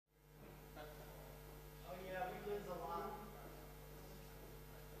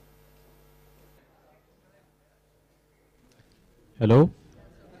Hello?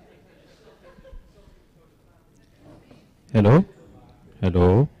 Hello?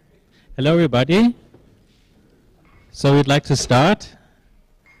 Hello? Hello, everybody. So we'd like to start.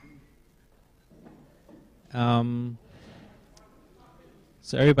 So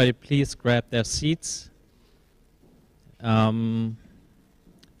everybody, please grab their seats.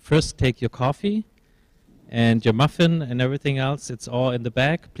 First, take your coffee and your muffin and everything else. It's all in the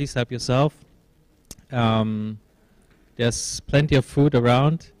bag. Please help yourself. There's plenty of food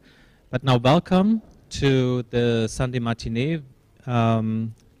around. But now welcome to the Sunday Matinee.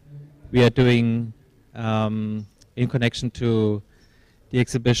 We are doing in connection to the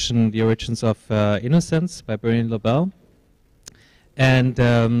exhibition The Origins of Innocence by Bernie and Lubell. And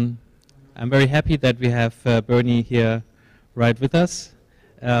I'm very happy that we have Bernie here right with us.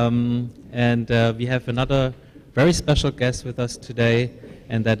 And we have another very special guest with us today,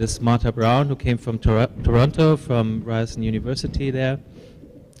 and that is Marta Braun, who came from Toronto, from Ryerson University there,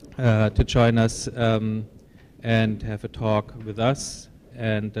 to join us and have a talk with us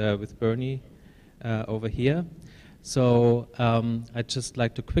and with Bernie over here. So I'd just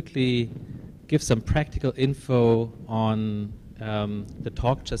like to quickly give some practical info on the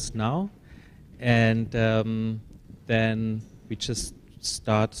talk just now, and then we just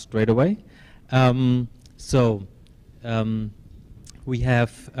start straight away. We have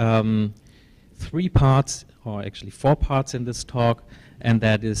 3 parts, or actually 4 parts in this talk, and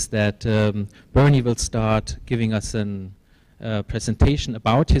that is that Bernie will start giving us a presentation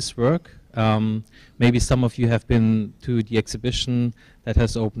about his work. Maybe some of you have been to the exhibition that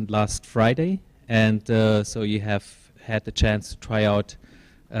has opened last Friday, and so you have had the chance to try out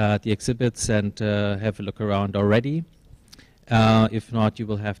the exhibits and have a look around already. If not, you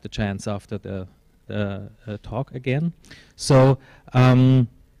will have the chance after the talk again. So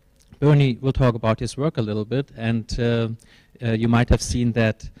Bernie will talk about his work a little bit, and you might have seen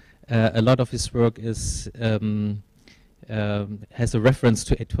that a lot of his work is has a reference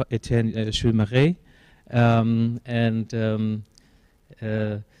to Etienne Jules Marais, and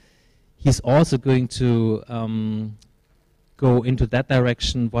he's also going to go into that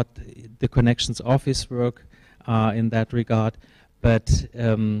direction, what the connections of his work are in that regard. But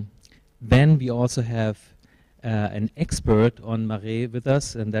then we also have an expert on Marais with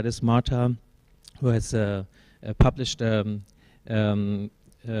us, and that is Marta, who has published a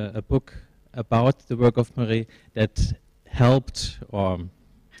book about the work of Marais that helped, or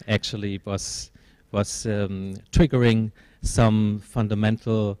actually was triggering some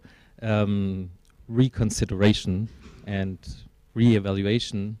fundamental reconsideration and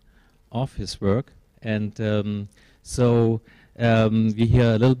re-evaluation of his work. And so we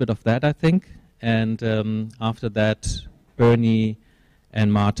hear a little bit of that, I think, and after that Bernie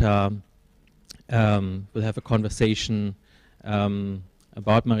and Marta will have a conversation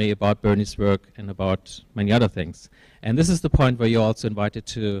about Marais, about Bernie's work, and about many other things. And this is the point where you're also invited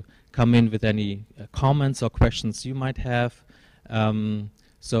to come in with any comments or questions you might have.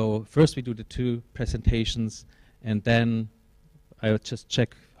 So first we do the 2 presentations, and then I will just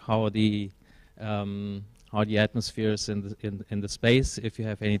check how the atmosphere is in the space, if you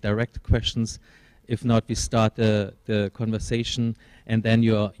have any direct questions. If not, we start the conversation, and then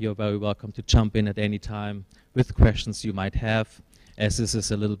you're very welcome to jump in at any time with questions you might have. As this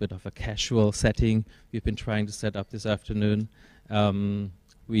is a little bit of a casual setting we've been trying to set up this afternoon,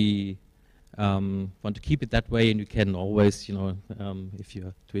 we want to keep it that way, and you can always, if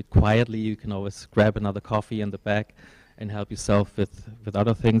you do it quietly, you can always grab another coffee in the back and help yourself with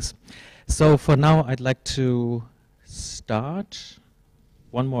other things. So for now, I'd like to start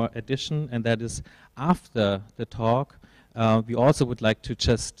one more addition, and that is after the talk, we also would like to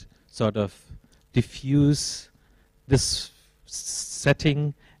just sort of diffuse this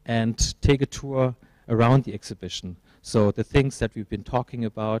setting and take a tour around the exhibition. So the things that we've been talking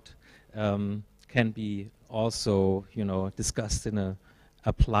about can be also, discussed in a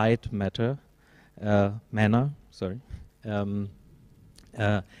applied manner.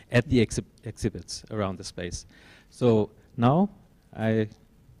 At the exhibits around the space. So now I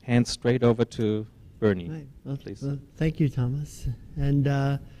hand straight over to Bernie. Right. Well, please. Well, thank you, Thomas. And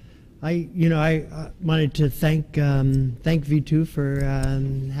I wanted to thank V2 for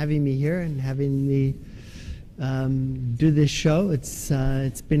having me here and having me do this show. It's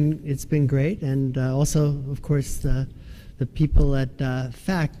been great, and also, of course, the people at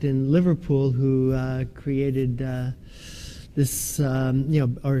FACT in Liverpool who created this,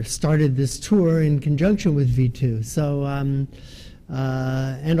 or started this tour in conjunction with V2. So,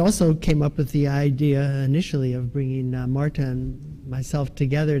 and also came up with the idea initially of bringing Marta and myself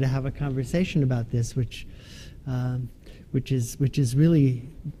together to have a conversation about this, which which is really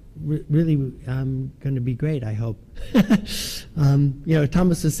going to be great, I hope.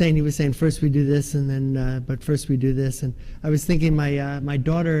 Thomas was saying first we do this, and then but first we do this. And I was thinking my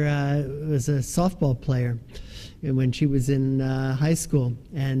daughter was a softball player when she was in high school,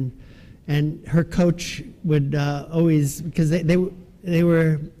 and her coach would always, because they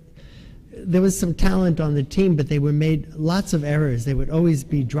were, there was some talent on the team, but they were made lots of errors. They would always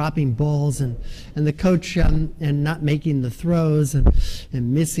be dropping balls, and the coach and not making the throws, and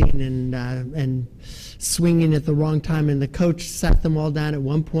missing, and swinging at the wrong time. And the coach sat them all down at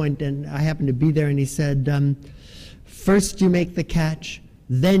one point, and I happened to be there, and he said, first you make the catch,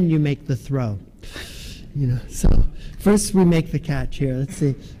 then you make the throw. So first we make the catch here. Let's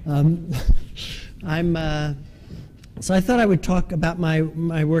see. So I thought I would talk about my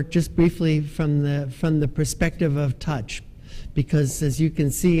work just briefly from the perspective of touch, because as you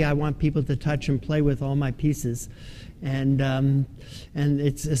can see, I want people to touch and play with all my pieces, and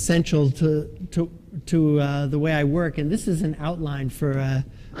it's essential to the way I work. And this is an outline for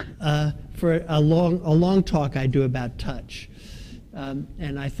a long talk I do about touch.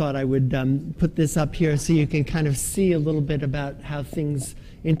 And I thought I would put this up here so you can kind of see a little bit about how things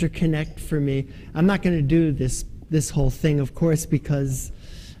interconnect for me. I'm not going to do this whole thing, of course, because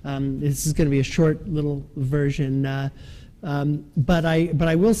this is going to be a short little version. But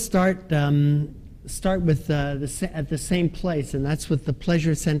I will start with at the same place, and that's with the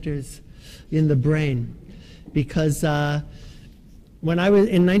pleasure centers in the brain, because when I was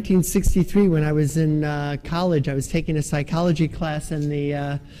in 1963, when I was in college, I was taking a psychology class, and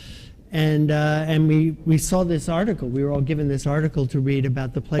we saw this article. We were all given this article to read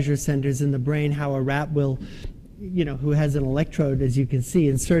about the pleasure centers in the brain, how a rat will, who has an electrode, as you can see,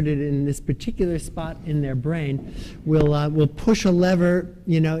 inserted in this particular spot in their brain, will push a lever,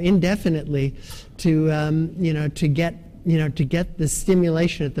 indefinitely to get the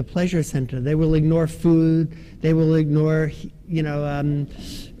stimulation at the pleasure center. They will ignore food. They will ignore,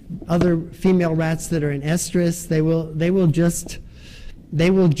 other female rats that are in estrus. They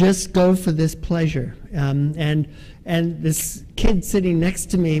will just go for this pleasure. And this kid sitting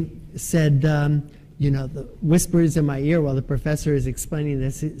next to me said, the whispers in my ear while the professor is explaining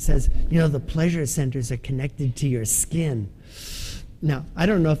this, it says, the pleasure centers are connected to your skin. Now, I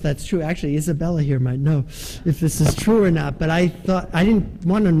don't know if that's true. Actually, Isabella here might know if this is true or not, but I thought I didn't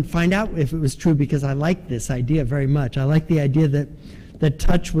want to find out if it was true, because I like this idea very much. I like the idea that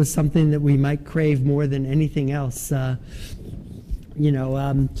touch was something that we might crave more than anything else. But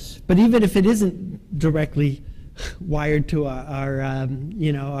even if it isn't directly wired to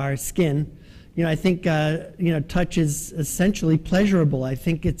our skin, I think touch is essentially pleasurable. I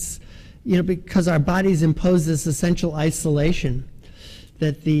think it's because our bodies impose this essential isolation,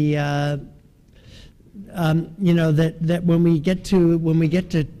 that that when we get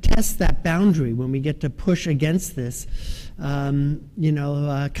to test that boundary, when we get to push against this, kind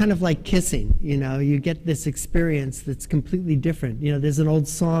of like kissing, you get this experience that's completely different. There's an old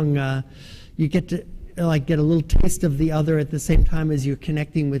song, you get to get a little taste of the other at the same time as you're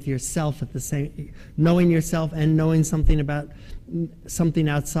connecting with yourself, knowing yourself and knowing something about something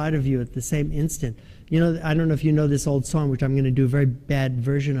outside of you at the same instant. I don't know if you know this old song, which I'm going to do a very bad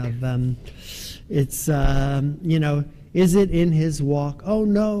version of. It's, is it in his walk? Oh,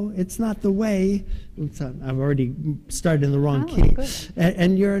 no, it's not the way. Oops, I've already started in the wrong key.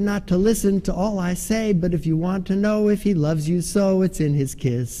 And you're not to listen to all I say, but if you want to know if he loves you so, it's in his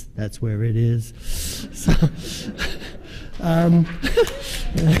kiss. That's where it is. So,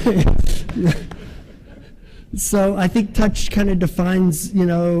 so I think touch kind of defines,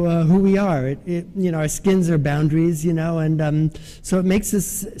 who we are. Our skins are boundaries, and so it makes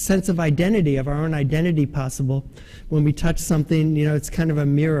this sense of identity, of our own identity, possible. When we touch something, it's kind of a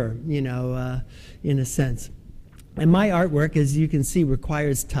mirror, in a sense. And my artwork, as you can see,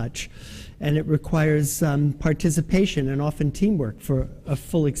 requires touch, and it requires participation and often teamwork for a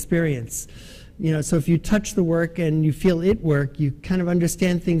full experience. So if you touch the work and you feel it work, you kind of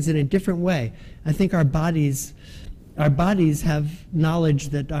understand things in a different way. I think our bodies have knowledge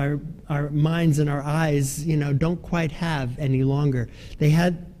that our minds and our eyes, don't quite have any longer.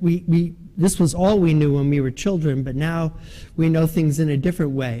 This was all we knew when we were children, but now we know things in a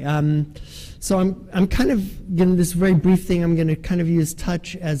different way. So I'm kind of, this very brief thing, I'm going to kind of use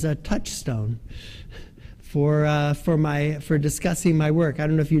touch as a touchstone for discussing my work. I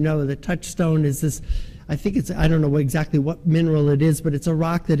don't know if you know, the touchstone is this I think it's, I don't know exactly what mineral it is, but it's a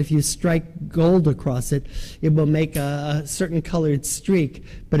rock that if you strike gold across it, it will make a certain colored streak.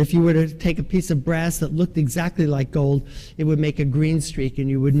 But if you were to take a piece of brass that looked exactly like gold, it would make a green streak, and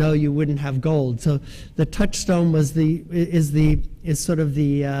you would know you wouldn't have gold. So the touchstone is sort of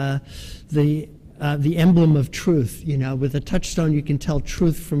the emblem of truth. You know, with a touchstone you can tell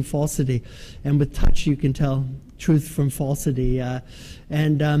truth from falsity, and with touch you can tell truth from falsity.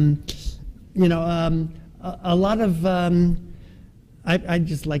 You know, a lot of I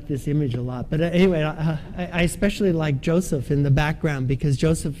just like this image a lot. But anyway, I especially like Joseph in the background, because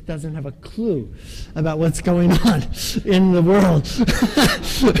Joseph doesn't have a clue about what's going on in the world.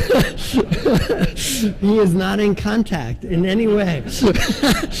 He is not in contact in any way.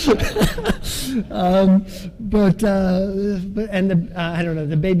 I don't know,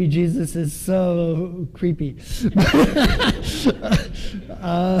 the baby Jesus is so creepy.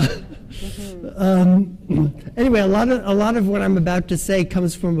 Anyway, a lot of what I'm about to say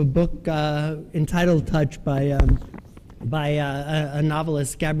comes from a book entitled Touch by a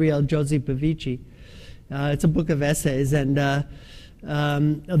novelist, Gabriele Josie Pavici. It's a book of essays, and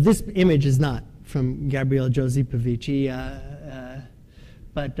this image is not from Gabriele Josie Pavici,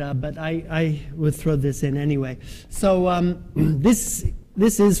 but I would throw this in anyway. So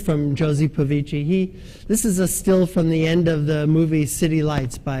this is from Josie Pavici. This is a still from the end of the movie City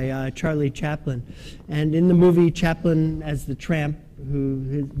Lights by Charlie Chaplin. And in the movie, Chaplin, as the tramp, who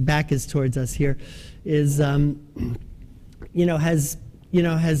his back is towards us here, is, has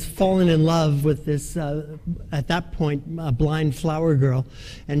fallen in love with this, at that point, a blind flower girl.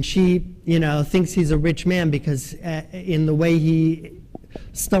 And she, thinks he's a rich man because in the way he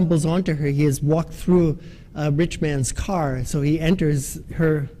stumbles onto her, he has walked through a rich man's car, so he enters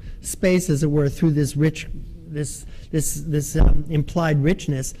her space, as it were, through this implied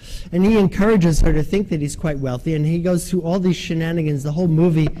richness, and he encourages her to think that he's quite wealthy, and he goes through all these shenanigans. The whole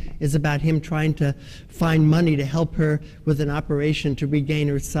movie is about him trying to find money to help her with an operation to regain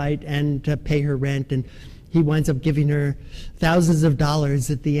her sight and to pay her rent, and he winds up giving her thousands of dollars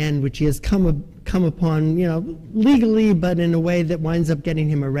at the end, which he has come upon, legally, but in a way that winds up getting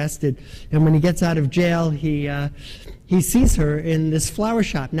him arrested. And when he gets out of jail, he sees her in this flower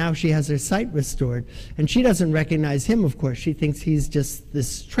shop. Now she has her sight restored, and she doesn't recognize him, of course. She thinks he's just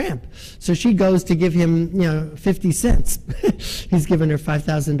this tramp. So she goes to give him, 50 cents. He's given her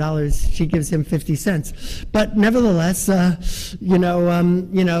 $5,000. She gives him 50 cents. But nevertheless,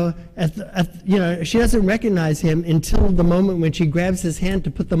 she doesn't recognize him until the moment when she grabs his hand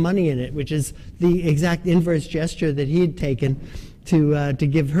to put the money in it, which is the exact inverse gesture that he had taken to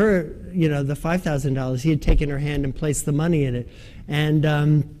give her, the $5,000. He had taken her hand and placed the money in it. And,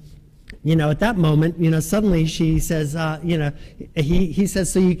 at that moment, suddenly she says, he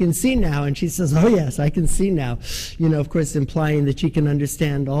says, so you can see now? And she says, oh, yes, I can see now. Of course, implying that she can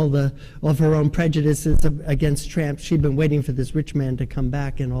understand all of her own prejudices against tramps. She'd been waiting for this rich man to come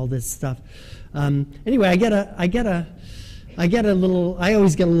back and all this stuff. Anyway, I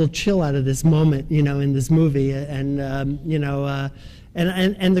always get a little chill out of this moment, in this movie, and the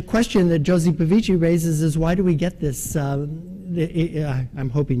question that Josie Pavici raises is, why do we get this? I'm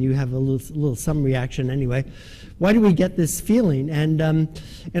hoping you have some reaction anyway. Why do we get this feeling? And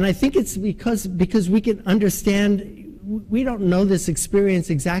I think it's because we can understand. We don't know this experience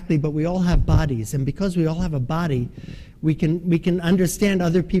exactly, but we all have bodies, and because we all have a body, we can understand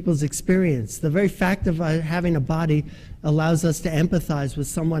other people's experience. The very fact of having a body allows us to empathize with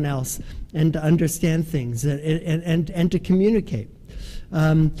someone else and to understand things and to communicate.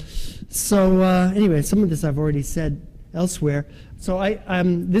 Anyway, some of this I've already said elsewhere. So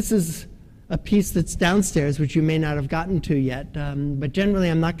this is a piece that's downstairs, which you may not have gotten to yet. But generally,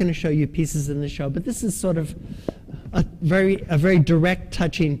 I'm not going to show you pieces in the show. But this is sort of a very direct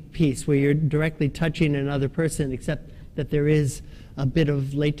touching piece where you're directly touching another person, except that there is a bit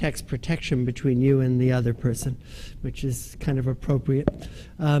of latex protection between you and the other person, which is kind of appropriate.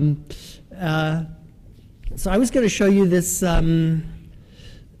 So I was going to show you this, a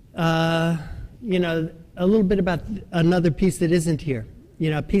little bit about another piece that isn't here,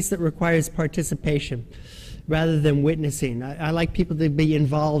 a piece that requires participation rather than witnessing. I like people to be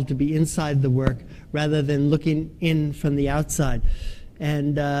involved, to be inside the work, rather than looking in from the outside,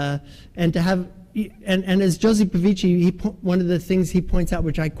 and to have. And as Josie Pavici, one of the things he points out,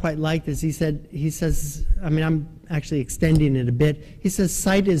 which I quite liked, is he says I mean, I'm actually extending it a bit. He says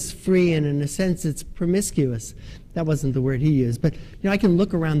sight is free, and in a sense, it's promiscuous. That wasn't the word he used, but I can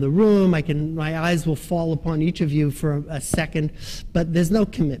look around the room. My eyes will fall upon each of you for a second, but there's no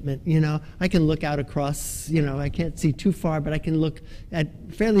commitment. I can look out across. I can't see too far, but I can look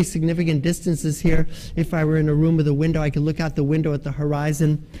at fairly significant distances here. If I were in a room with a window, I could look out the window at the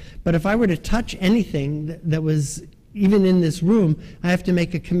horizon. But if I were to touch anything that was even in this room, I have to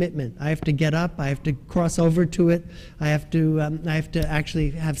make a commitment. I have to get up. I have to cross over to it. I have to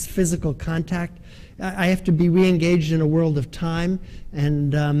actually have physical contact. I have to be re-engaged in a world of time,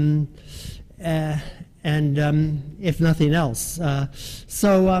 and if nothing else.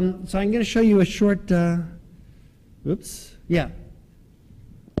 So I'm going to show you a short. Oops. Yeah.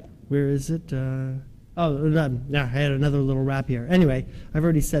 Where is it? Oh, no, I had another little wrap here. Anyway, I've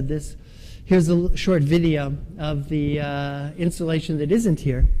already said this. Here's a short video of the installation that isn't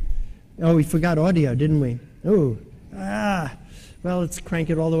here. Oh, we forgot audio, didn't we? Oh, well, let's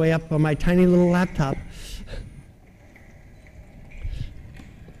crank it all the way up on my tiny little laptop.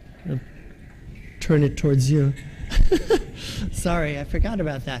 I'll turn it towards you. Sorry, I forgot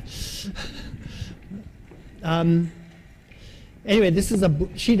about that. Anyway, this is a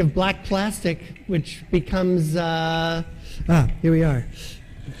sheet of black plastic which becomes, here we are.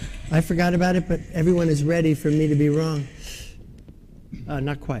 I forgot about it, but everyone is ready for me to be wrong.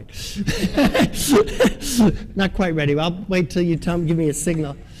 Not quite. Not quite ready. I'll wait till you give me a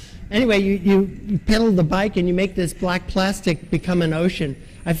signal. Anyway, you pedal the bike and you make this black plastic become an ocean.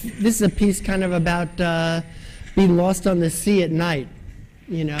 This is a piece kind of about being lost on the sea at night,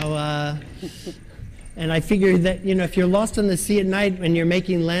 and I figured that, if you're lost on the sea at night and you're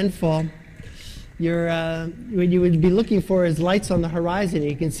making landfall, what you would be looking for is lights on the horizon.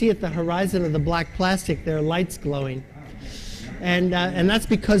 You can see at the horizon of the black plastic there are lights glowing, and that's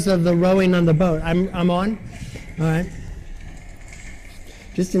because of the rowing on the boat. I'm on, all right.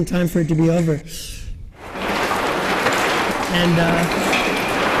 Just in time for it to be over. But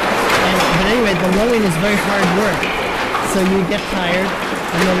anyway, the rowing is very hard work, so you get tired,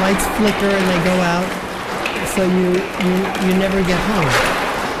 and the lights flicker and they go out, so you never get home.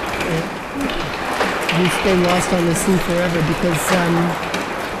 You stay lost on the sea forever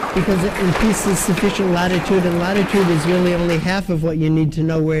because it increases sufficient latitude, and latitude is really only half of what you need to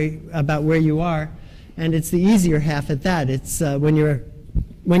know about where you are, and it's the easier half at that. It's when you're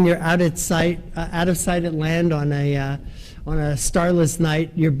out of sight at land on a starless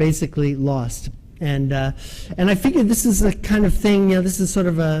night, you're basically lost. And I figured this is a kind of thing, this is sort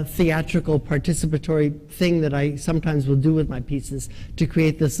of a theatrical, participatory thing that I sometimes will do with my pieces to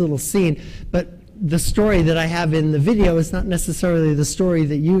create this little scene. But the story that I have in the video is not necessarily the story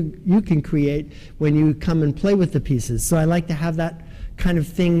that you can create when you come and play with the pieces. So I like to have that kind of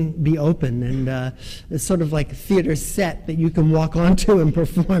thing be open, and it's sort of like a theater set that you can walk onto and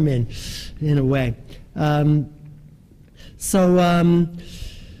perform in a way. So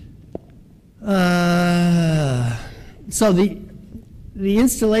the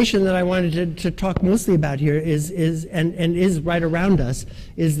installation that I wanted to talk mostly about here is right around us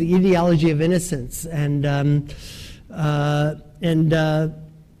is the ideology of innocence,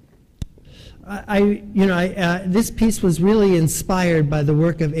 this piece was really inspired by the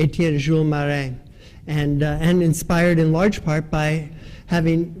work of Etienne Jules Marais, and inspired in large part by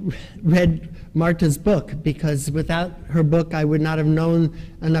having read Marta's book, because without her book I would not have known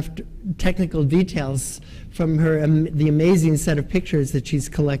enough technical details from her, the amazing set of pictures that she's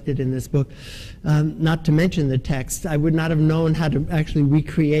collected in this book, not to mention the text. I would not have known how to actually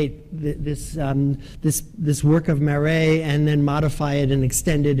recreate this work of Marais and then modify it and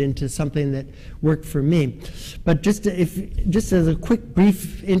extend it into something that worked for me. But just as a quick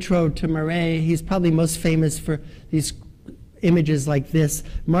brief intro to Marais, he's probably most famous for these images like this.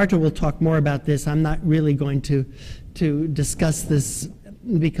 Marta will talk more about this. I'm not really going to discuss this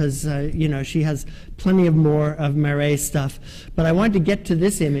because she has plenty of more of Marais stuff. But I wanted to get to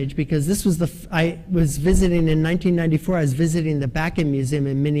this image because this was I was visiting in 1994. I was visiting the Bakken Museum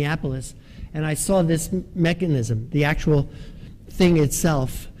in Minneapolis, and I saw this mechanism, the actual thing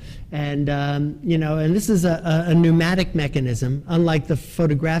itself. And and this is a pneumatic mechanism, unlike the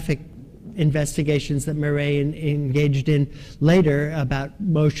photographic investigations that Marais engaged in later about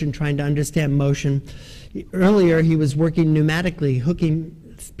motion, trying to understand motion. Earlier, he was working pneumatically, hooking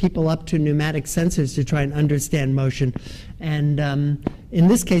people up to pneumatic sensors to try and understand motion. And in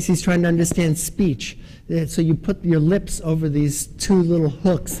this case, he's trying to understand speech. So you put your lips over these two little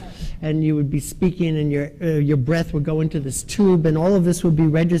hooks, and you would be speaking, and your breath would go into this tube, and all of this would be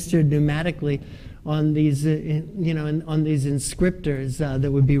registered pneumatically on these, on these inscriptors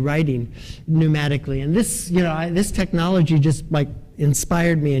that would be writing pneumatically. And this, this technology just like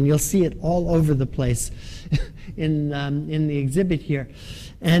inspired me, and you'll see it all over the place in the exhibit here.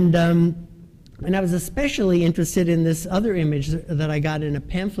 And I was especially interested in this other image that I got in a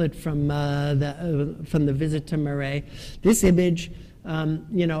pamphlet from the visit to Marais. This image,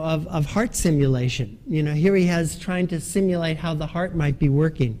 of heart simulation. Here he has trying to simulate how the heart might be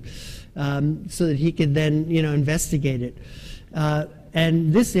working, so that he could then, investigate it.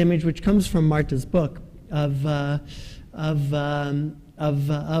 And this image, which comes from Marta's book, of a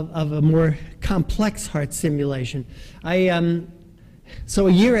more complex heart simulation. So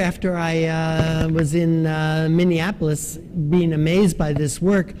a year after I was in Minneapolis being amazed by this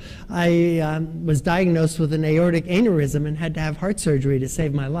work, I was diagnosed with an aortic aneurysm and had to have heart surgery to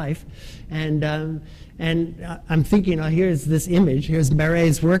save my life. And I'm thinking, oh, here's this image. Here's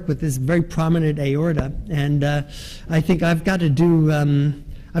Marais' work with this very prominent aorta. And I think I've got to do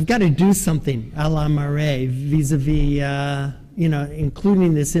something a la Marais vis-a-vis,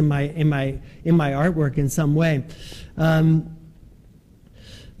 including this in my artwork in some way.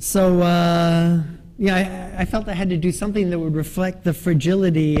 So I felt I had to do something that would reflect the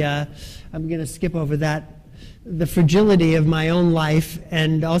fragility. I'm going to skip over that. The fragility of my own life,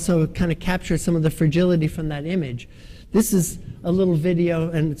 and also kind of capture some of the fragility from that image. This is a little video,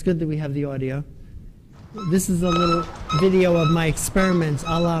 and it's good that we have the audio. This is a little video of my experiments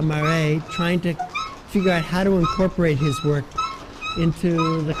a la Marais, trying to figure out how to incorporate his work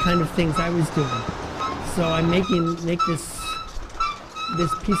into the kind of things I was doing. So I make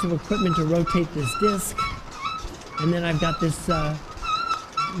this piece of equipment to rotate this disc, and then I've got this,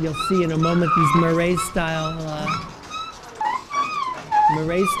 you'll see in a moment, these Marais style,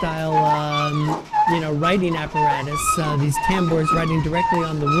 writing apparatus, these tambours writing directly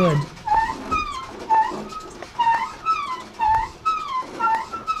on the wood.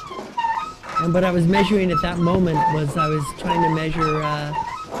 And what I was measuring at that moment was I was trying to measure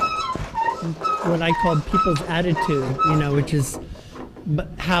what I called people's attitude, which is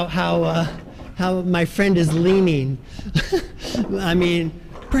how my friend is leaning. I mean,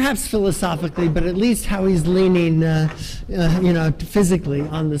 perhaps philosophically, but at least how he's leaning, physically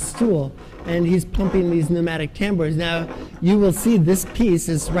on the stool. And he's pumping these pneumatic tambours. Now, you will see this piece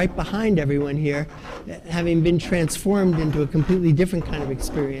is right behind everyone here, having been transformed into a completely different kind of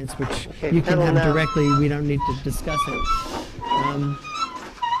experience, which you can have directly. We don't need to discuss it.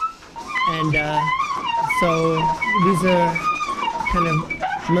 So these are kind of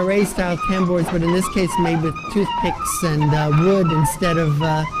Marais-style tambours, but in this case made with toothpicks and wood instead of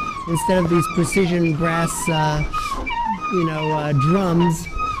these precision brass, drums.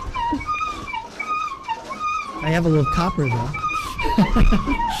 I have a little copper though.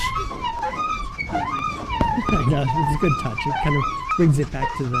 I know, it's a good touch. It kind of brings it back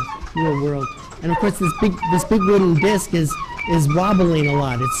to the real world. And of course, this big wooden disc is wobbling a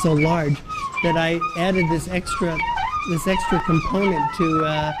lot. It's so large that I added this extra component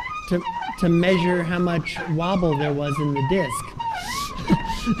to measure how much wobble there was in the disc.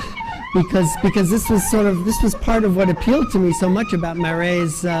 because this was part of what appealed to me so much about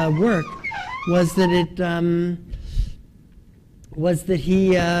Marais' work, was that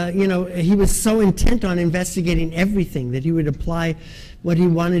he was so intent on investigating everything that he would apply what he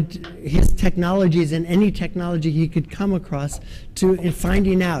wanted, his technologies and any technology he could come across, to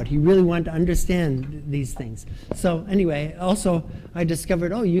finding out. He really wanted to understand these things. So anyway, also I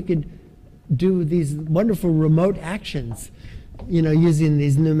discovered, you could do these wonderful remote actions, using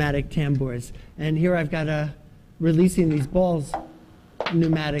these pneumatic tambours. And here I've got releasing these balls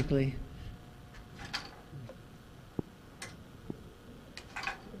pneumatically.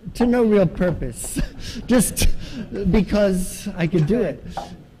 To no real purpose, just because I could do it.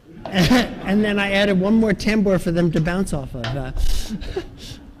 And then I added one more tambour for them to bounce off of.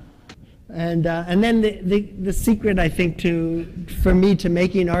 And then the secret, I think, for me to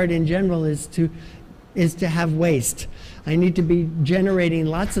making art in general is to have waste. I need to be generating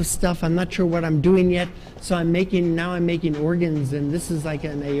lots of stuff. I'm not sure what I'm doing yet, so I'm making organs, and this is like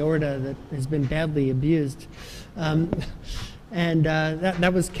an aorta that has been badly abused. And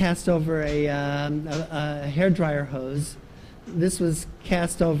that was cast over a hairdryer hose. This was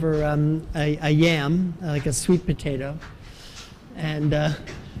cast over a yam, like a sweet potato. And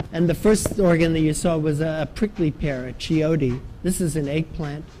the first organ that you saw was a prickly pear, a chiodi. This is an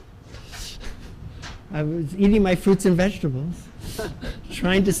eggplant. I was eating my fruits and vegetables,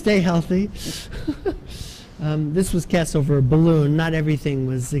 trying to stay healthy. This was cast over a balloon. Not everything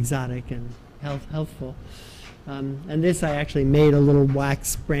was exotic and healthful. And this I actually made a little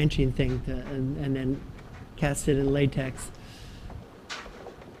wax branching thing and then cast it in latex.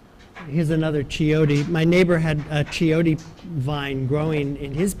 Here's another chayote. My neighbor had a chayote vine growing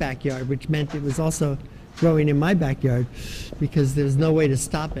in his backyard, which meant it was also growing in my backyard because there's no way to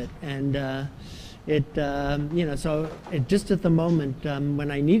stop it. And so just at the moment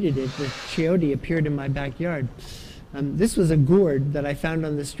when I needed it, the chayote appeared in my backyard. This was a gourd that I found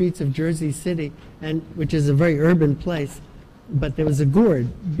on the streets of Jersey City, which is a very urban place. But there was a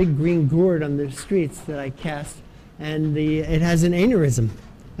gourd, big green gourd on the streets that I cast, and it has an aneurysm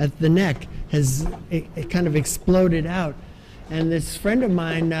at the neck. It kind of exploded out. And this friend of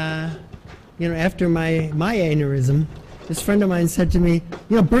mine, after my aneurysm, this friend of mine said to me,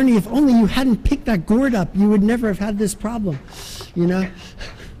 Bernie, if only you hadn't picked that gourd up, you would never have had this problem,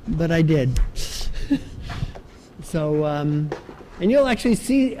 But I did. So, and you'll actually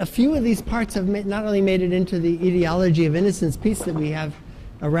see a few of these parts have not only made it into the Etiology of Innocence piece that we have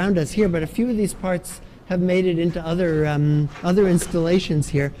around us here, but a few of these parts have made it into other installations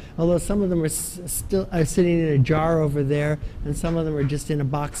here, although some of them are still sitting in a jar over there, and some of them are just in a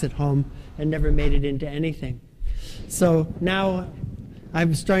box at home and never made it into anything. So now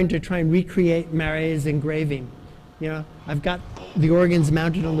I'm starting to try and recreate Marais' engraving. I've got the organs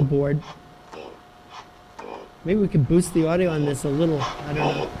mounted on the board. Maybe we could boost the audio on this a little, I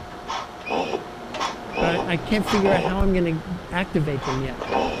don't know. But I can't figure out how I'm going to activate them yet.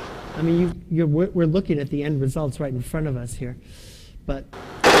 I mean, we're looking at the end results right in front of us here. But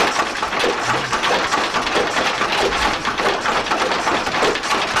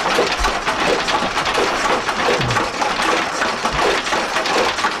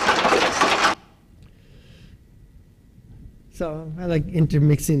so I like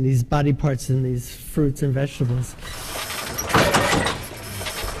intermixing these body parts and these fruits and vegetables.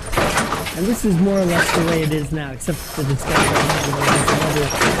 And this is more or less the way it is now, except that it's got other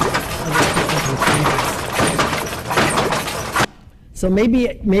changes. So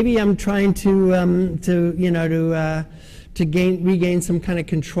maybe I'm trying to regain some kind of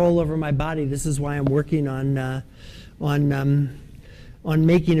control over my body. This is why I'm working on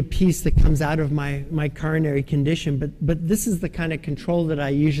making a piece that comes out of my coronary condition. But this is the kind of control that I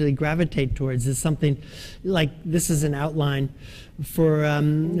usually gravitate towards, is something like this is an outline for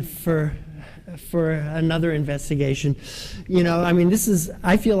another investigation. I mean,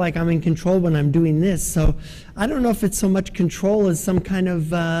 I feel like I'm in control when I'm doing this. So I don't know if it's so much control as some kind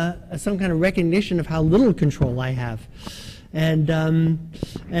of recognition of how little control I have. And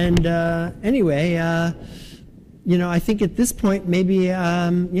anyway, I think at this point maybe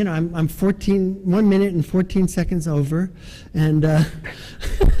I'm 1 minute and 14 seconds over, and I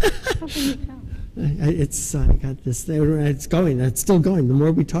got this. It's going. It's still going. The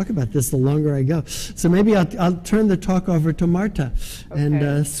more we talk about this, the longer I go. So maybe I'll turn the talk over to Marta,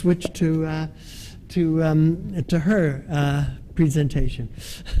 and switch to her presentation.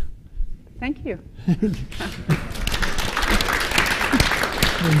 Thank you.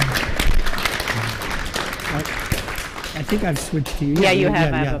 I think I've switched to you. Yeah, you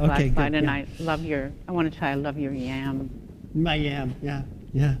have. I have a black okay, slide, good, and yeah. I want to try. I love your yam. My yam, yeah.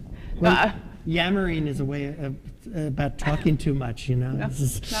 Well, yammering is a way about talking too much, No, not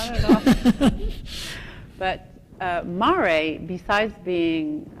at all. But Mare, besides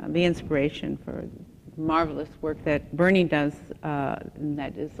being the inspiration for marvelous work that Bernie does, and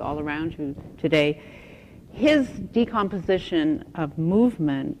that is all around you today, his decomposition of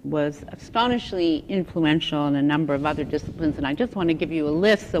movement was astonishingly influential in a number of other disciplines, and I just want to give you a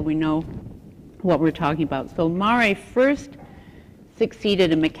list so we know what we're talking about. So Mare first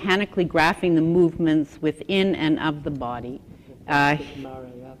succeeded in mechanically graphing the movements within and of the body. That's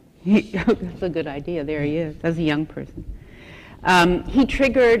a good idea. There he is, as a young person. He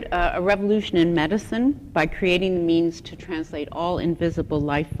triggered a revolution in medicine by creating the means to translate all invisible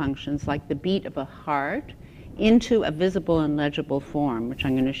life functions, like the beat of a heart, into a visible and legible form, which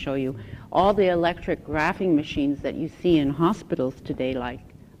I'm going to show you. All the electric graphing machines that you see in hospitals today, like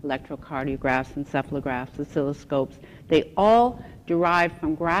electrocardiographs, encephalographs, oscilloscopes, they all derive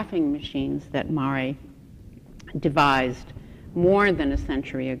from graphing machines that Mare devised more than a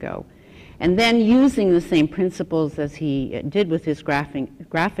century ago. And then, using the same principles as he did with his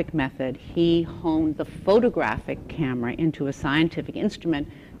graphic method, he honed the photographic camera into a scientific instrument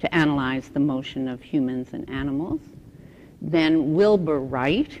to analyze the motion of humans and animals. Then Wilbur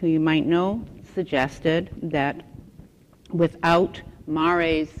Wright, who you might know, suggested that without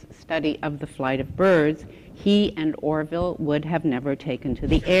Mare's study of the flight of birds, he and Orville would have never taken to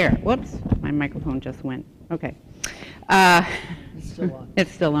the air. Whoops, my microphone just went. Okay. It's still on.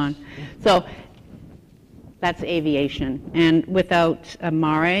 It's still on. So That's aviation. And without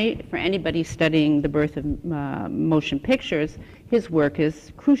Mare, for anybody studying the birth of motion pictures, his work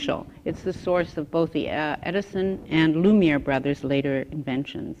is crucial. It's the source of both the Edison and Lumiere brothers' later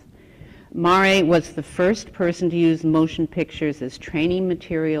inventions. Mare was the first person to use motion pictures as training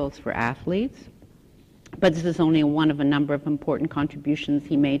materials for athletes, but this is only one of a number of important contributions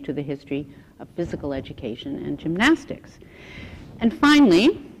he made to the history of physical education and gymnastics. And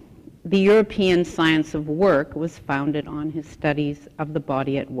finally, the European science of work was founded on his studies of the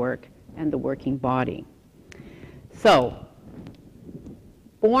body at work and the working body. So,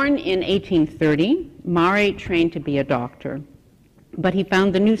 born in 1830, Mare trained to be a doctor, but he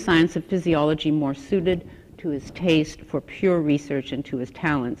found the new science of physiology more suited to his taste for pure research and to his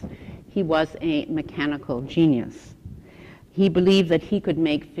talents. He was a mechanical genius. He believed that he could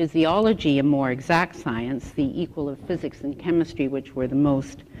make physiology a more exact science, the equal of physics and chemistry, which were the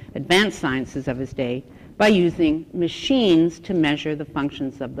most advanced sciences of his day, by using machines to measure the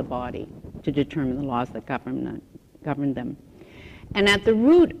functions of the body, to determine the laws that govern them. And at the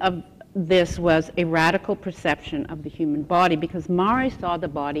root of this was a radical perception of the human body, because Mare saw the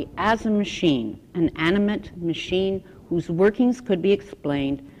body as a machine, an animate machine whose workings could be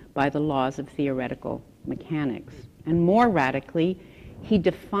explained by the laws of theoretical mechanics. And more radically, he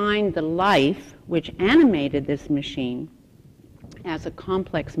defined the life which animated this machine as a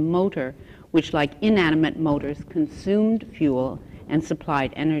complex motor which, like inanimate motors, consumed fuel and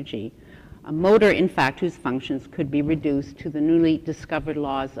supplied energy. A motor, in fact, whose functions could be reduced to the newly discovered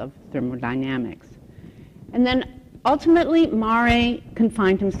laws of thermodynamics. And then ultimately, Mare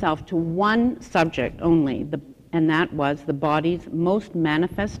confined himself to one subject only, and that was the body's most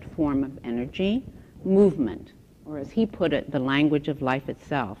manifest form of energy, movement, or as he put it, the language of life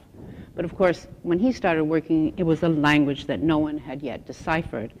itself. But of course, when he started working, it was a language that no one had yet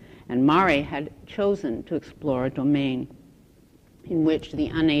deciphered, and Mare had chosen to explore a domain in which the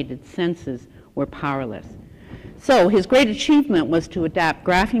unaided senses were powerless. So his great achievement was to adapt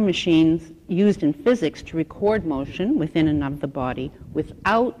graphing machines used in physics to record motion within and of the body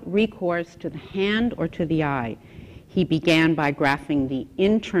without recourse to the hand or to the eye. He began by graphing the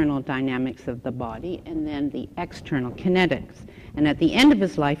internal dynamics of the body and then the external kinetics. And at the end of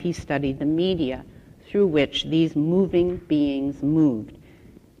his life, he studied the media through which these moving beings moved,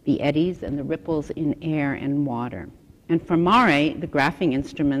 the eddies and the ripples in air and water. And for Mare, the graphing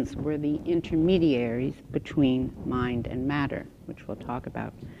instruments were the intermediaries between mind and matter, which we'll talk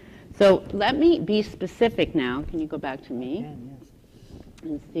about. So let me be specific now. Can you go back to me? Yes.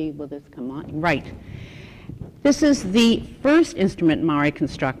 And see, will this come on? Right. This is the first instrument Mare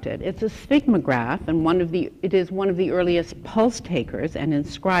constructed. It's a sphygmograph, and it is one of the earliest pulse takers and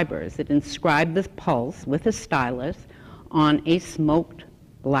inscribers. It inscribed the pulse with a stylus on a smoked,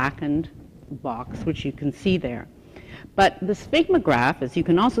 blackened box, which you can see there. But the sphygmograph, as you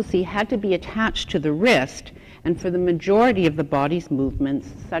can also see, had to be attached to the wrist, and for the majority of the body's movements,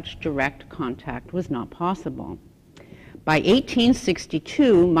 such direct contact was not possible. By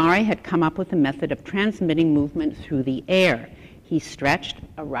 1862, Mare had come up with a method of transmitting movement through the air. He stretched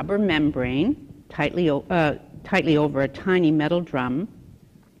a rubber membrane tightly over a tiny metal drum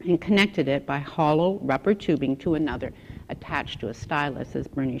and connected it by hollow rubber tubing to another attached to a stylus, as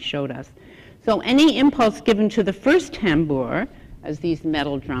Bernie showed us. So any impulse given to the first tambour, as these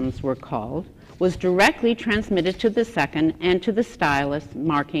metal drums were called, was directly transmitted to the second and to the stylus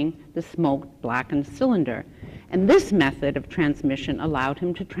marking the smoked blackened cylinder. And this method of transmission allowed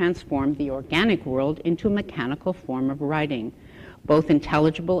him to transform the organic world into a mechanical form of writing, both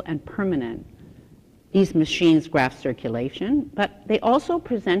intelligible and permanent. These machines graph circulation, but they also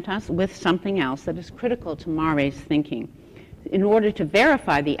present us with something else that is critical to Mare's thinking. In order to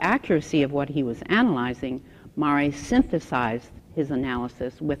verify the accuracy of what he was analyzing, Mare synthesized his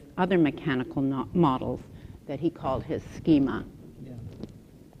analysis with other mechanical models that he called his schema. Yeah.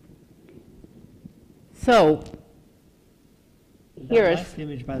 So, That last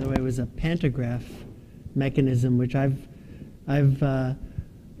image, by the way, was a pantograph mechanism, which I've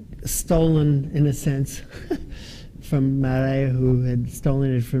stolen, in a sense, from Mare, who had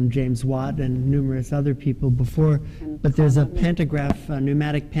stolen it from James Watt and numerous other people before. But there's a pantograph, a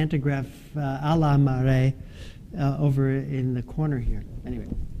pneumatic pantograph a la Mare over in the corner here. Anyway,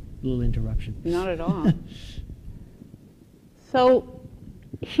 a little interruption. Not at all. So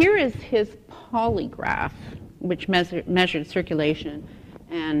here is his polygraph, which measured circulation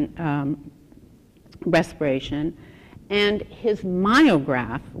and respiration, and his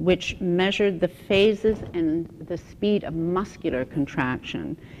myograph, which measured the phases and the speed of muscular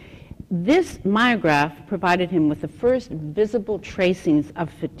contraction. This myograph provided him with the first visible tracings of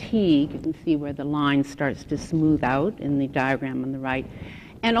fatigue. You can see where the line starts to smooth out in the diagram on the right.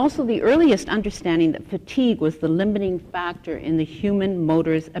 And also the earliest understanding that fatigue was the limiting factor in the human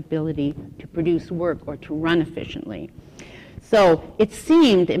motor's ability to produce work or to run efficiently. So it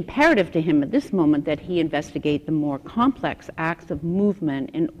seemed imperative to him at this moment that he investigate the more complex acts of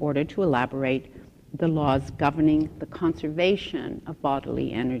movement in order to elaborate the laws governing the conservation of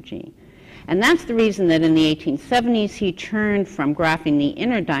bodily energy. And that's the reason that in the 1870s he turned from graphing the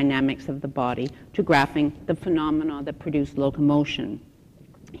inner dynamics of the body to graphing the phenomena that produce locomotion.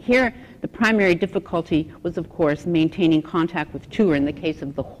 Here, the primary difficulty was, of course, maintaining contact with two, or in the case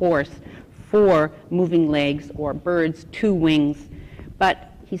of the horse, 4 moving legs, or birds, 2 wings.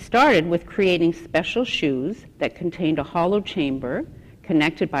 But he started with creating special shoes that contained a hollow chamber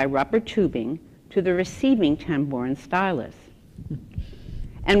connected by rubber tubing to the receiving tambour and stylus.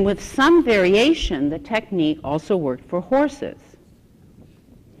 And with some variation, the technique also worked for horses.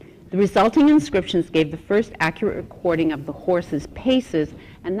 The resulting inscriptions gave the first accurate recording of the horse's paces,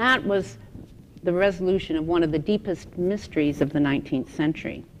 and that was the resolution of one of the deepest mysteries of the 19th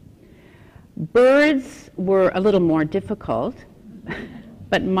century. Birds were a little more difficult,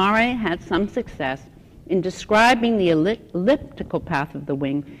 but Mare had some success in describing the elliptical path of the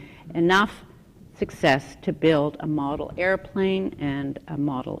wing, enough success to build a model airplane and a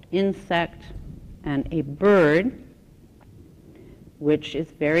model insect and a bird, which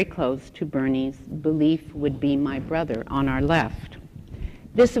is very close to Bernie's belief would be my brother on our left.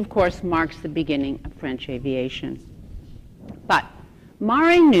 This, of course, marks the beginning of French aviation. But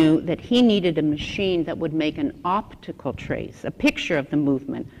Mare knew that he needed a machine that would make an optical trace, a picture of the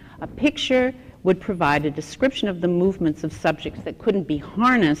movement. A picture would provide a description of the movements of subjects that couldn't be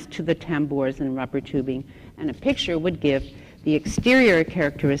harnessed to the tambours and rubber tubing, and a picture would give the exterior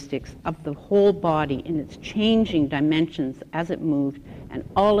characteristics of the whole body in its changing dimensions as it moved, and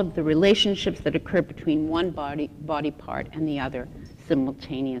all of the relationships that occurred between one body part and the other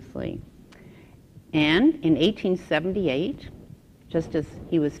simultaneously. And in 1878, just as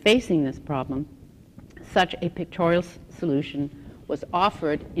he was facing this problem, such a pictorial solution was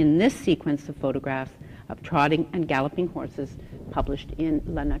offered in this sequence of photographs of trotting and galloping horses published in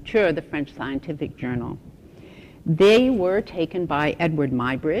La Nature, the French scientific journal. They were taken by Edward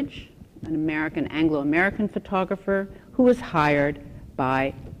Muybridge, an Anglo-American photographer who was hired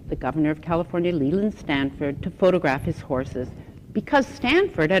by the governor of California, Leland Stanford, to photograph his horses, because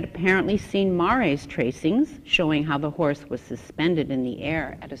Stanford had apparently seen Mare's tracings showing how the horse was suspended in the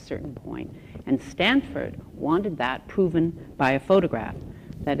air at a certain point. And Stanford wanted that proven by a photograph,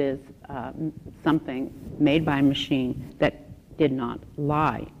 that is, something made by a machine that did not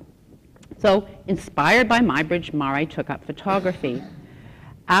lie. So, inspired by Muybridge, Mare took up photography.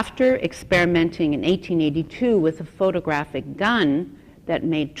 After experimenting in 1882 with a photographic gun that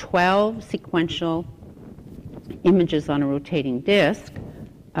made 12 sequential images on a rotating disc,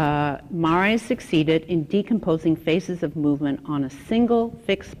 Mare succeeded in decomposing phases of movement on a single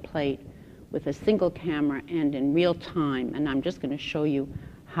fixed plate with a single camera and in real time. And I'm just going to show you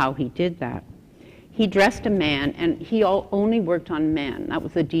how he did that. He dressed a man, and he only worked on men. That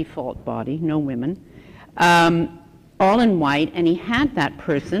was the default body, no women, all in white. And he had that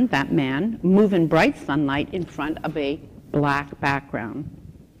person, that man, move in bright sunlight in front of a black background.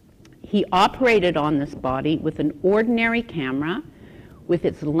 He operated on this body with an ordinary camera with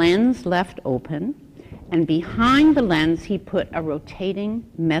its lens left open, and behind the lens he put a rotating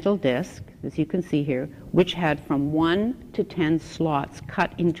metal disc, as you can see here, which had from 1 to 10 slots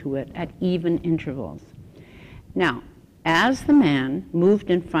cut into it at even intervals. Now, as the man moved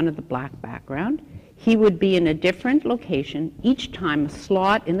in front of the black background, he would be in a different location each time a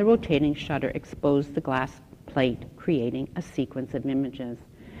slot in the rotating shutter exposed the glass plate, creating a sequence of images.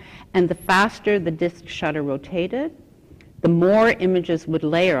 And the faster the disc shutter rotated, the more images would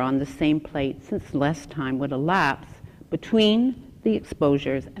layer on the same plate, since less time would elapse between the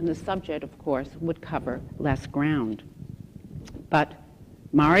exposures, and the subject, of course, would cover less ground. But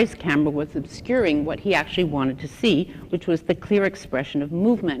Mare's camera was obscuring what he actually wanted to see, which was the clear expression of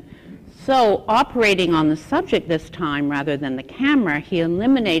movement. So, operating on the subject this time rather than the camera, he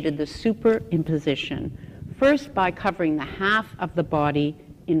eliminated the superimposition, first by covering the half of the body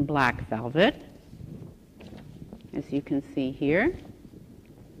in black velvet, as you can see here,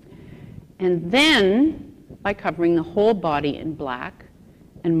 and then by covering the whole body in black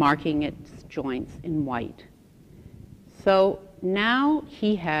and marking its joints in white. So now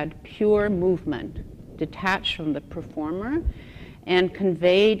he had pure movement, detached from the performer and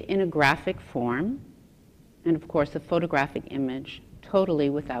conveyed in a graphic form, and of course a photographic image, totally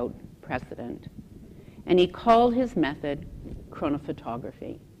without precedent. And he called his method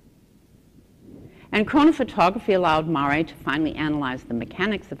chronophotography. And chronophotography allowed Mare to finally analyze the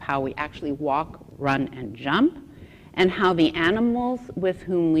mechanics of how we actually walk, run, and jump, and how the animals with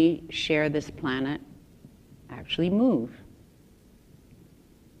whom we share this planet actually move.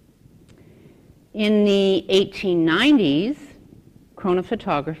 In the 1890s,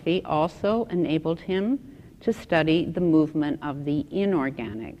 chronophotography also enabled him to study the movement of the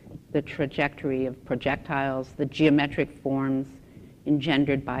inorganic, the trajectory of projectiles, the geometric forms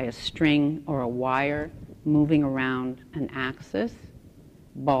engendered by a string or a wire moving around an axis,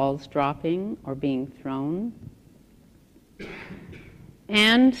 balls dropping or being thrown,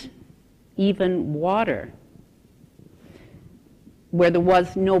 and even water, where there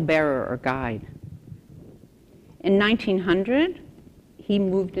was no bearer or guide. In 1900, he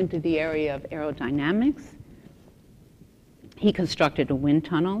moved into the area of aerodynamics. He constructed a wind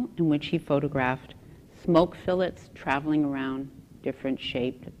tunnel in which he photographed smoke fillets traveling around different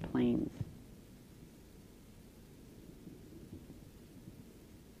shaped planes.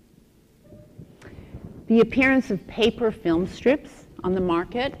 The appearance of paper film strips on the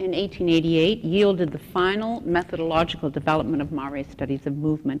market in 1888 yielded the final methodological development of Mare's studies of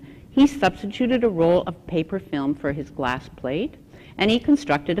movement. He substituted a roll of paper film for his glass plate, and he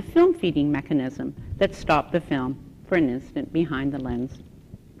constructed a film feeding mechanism that stopped the film for an instant behind the lens,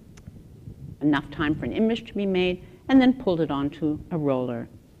 enough time for an image to be made, and then pulled it onto a roller.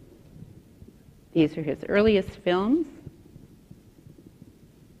 These are his earliest films.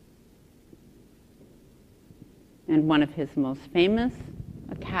 And one of his most famous,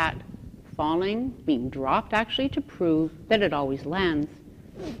 a cat falling, being dropped actually to prove that it always lands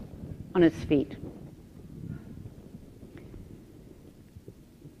on its feet.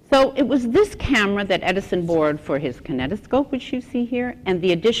 So it was this camera that Edison borrowed for his kinetoscope, which you see here, and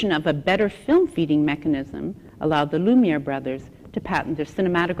the addition of a better film feeding mechanism allowed the Lumiere brothers to patent their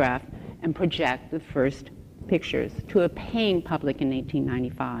cinematograph and project the first pictures to a paying public in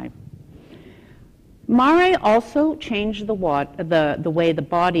 1895. Mare also changed the way the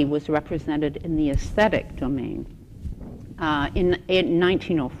body was represented in the aesthetic domain. In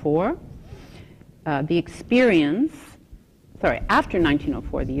 1904, after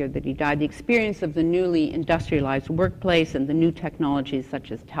 1904, the year that he died, the experience of the newly industrialized workplace and the new technologies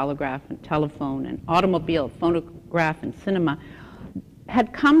such as telegraph and telephone and automobile, phonograph and cinema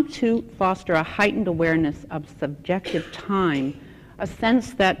had come to foster a heightened awareness of subjective time, a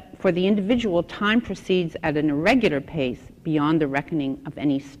sense that for the individual, time proceeds at an irregular pace beyond the reckoning of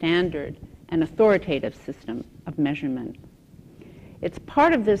any standard and authoritative system of measurement. It's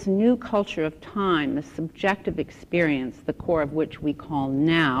part of this new culture of time, the subjective experience, the core of which we call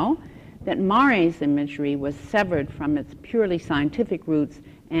now, that Mare's imagery was severed from its purely scientific roots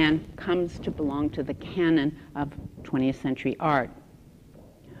and comes to belong to the canon of 20th century art.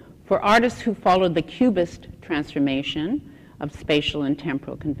 For artists who followed the Cubist transformation of spatial and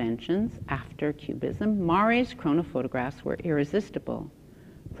temporal conventions after Cubism, Mare's chronophotographs were irresistible.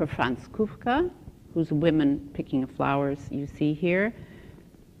 For Franz Kufka, whose Women Picking Flowers you see here,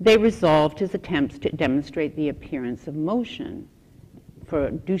 they resolved his attempts to demonstrate the appearance of motion. For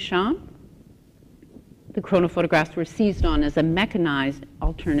Duchamp, the chronophotographs were seized on as a mechanized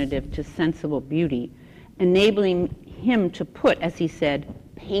alternative to sensible beauty, enabling him to put, as he said,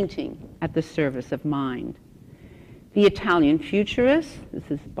 painting at the service of mind. The Italian futurists, this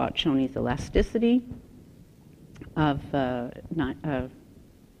is Boccioni's Elasticity of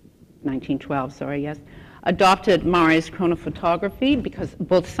 1912, adopted Mare's chronophotography because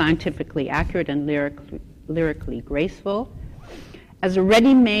both scientifically accurate and lyrically graceful as a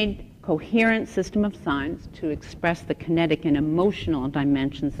ready-made coherent system of science to express the kinetic and emotional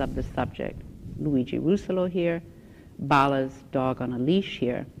dimensions of the subject. Luigi Russolo here, Bala's Dog on a Leash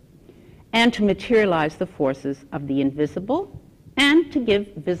here, and to materialize the forces of the invisible and to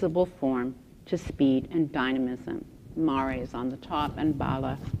give visible form to speed and dynamism. Mare is on the top and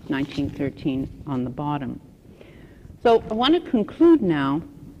Bala, 1913, on the bottom. So I want to conclude now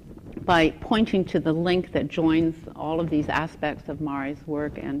by pointing to the link that joins all of these aspects of Mare's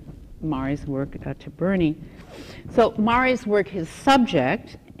work and Mare's work to Bernie. So Mare's work, his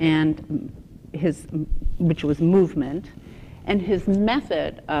subject, and which was movement, and his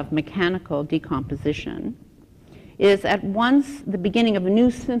method of mechanical decomposition is at once the beginning of a new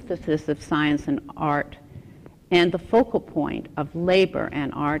synthesis of science and art and the focal point of labor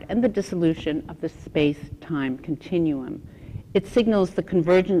and art and the dissolution of the space-time continuum. It signals the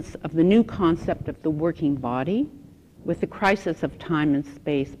convergence of the new concept of the working body with the crisis of time and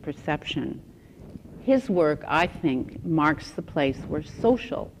space perception. His work, I think, marks the place where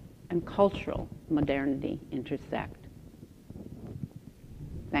social and cultural modernity intersect.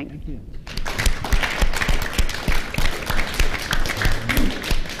 Thank you.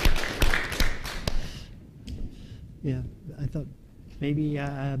 Yeah, I thought maybe You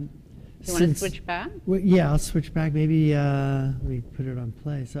want to switch back? Well, yeah, I'll switch back. Maybe let me put it on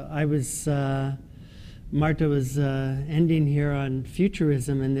play. So I was, Marta was ending here on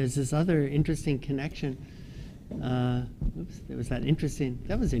futurism, and there's this other interesting connection. Oops, there was that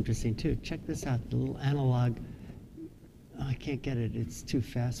was interesting too. Check this out, the little analog. Oh, I can't get it. It's too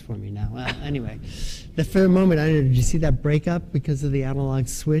fast for me now. Well, anyway, for a moment, I don't know, did you see that breakup because of the analog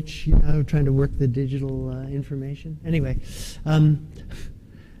switch, you know, trying to work the digital information? Anyway,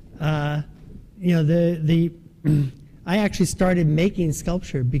 you know, I actually started making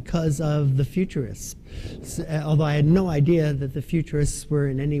sculpture because of the futurists, although I had no idea that the futurists were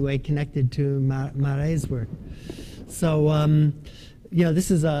in any way connected to Maret's work. So, you know,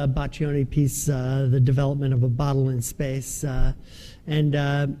 this is a Baccioni piece, The Development of a Bottle in Space. In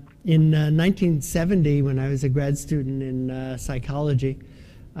 1970, when I was a grad student in psychology,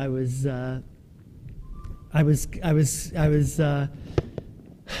 I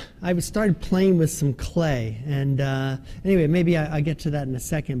started playing with some clay, and anyway, maybe I'll get to that in a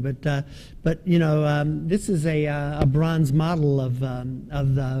second. But you know, this is a bronze model of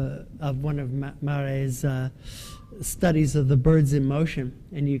one of Maret's studies of the birds in motion,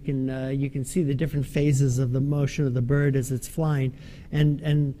 and you can see the different phases of the motion of the bird as it's flying,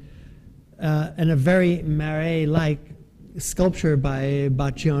 and a very Maret-like sculpture by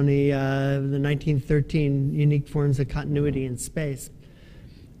Baccioni, the 1913 Unique Forms of Continuity in Space.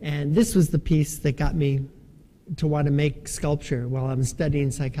 And this was the piece that got me to want to make sculpture while I was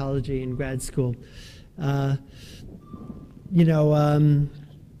studying psychology in grad school. You know,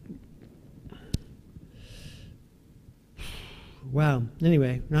 wow.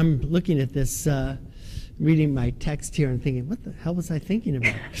 Anyway, I'm looking at this, reading my text here and thinking, what the hell was I thinking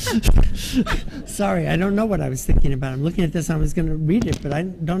about? Sorry, I don't know what I was thinking about. I'm looking at this, I was going to read it, but I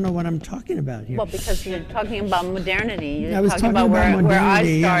don't know what I'm talking about here. Well, because you're talking about modernity. You're I was talking about where I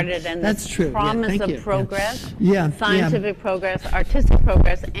modernity, started, yeah. and That's the true. promise Yeah, of progress, scientific progress, artistic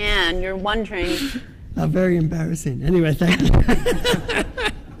progress, and you're wondering... very embarrassing. Anyway, thank you.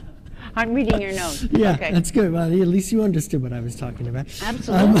 I'm reading your notes. Yeah, okay. That's good. Well, at least you understood what I was talking about.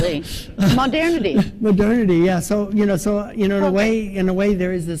 Absolutely. Modernity. Modernity, yeah. So in a way,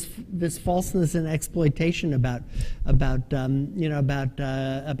 there is this falseness and exploitation about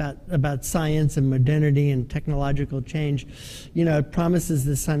science and modernity and technological change. You know, it promises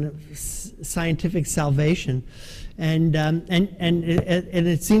this kind of scientific salvation. And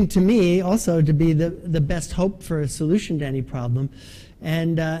it seemed to me also to be the best hope for a solution to any problem.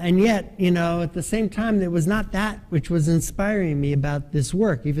 And yet, you know, at the same time, it was not that which was inspiring me about this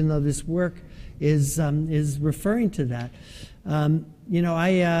work, even though this work is referring to that. You know,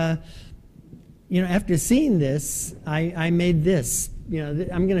 after seeing this, I made this. You know,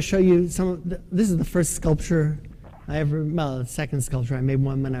 I'm going to show you this is the first sculpture the second sculpture. I made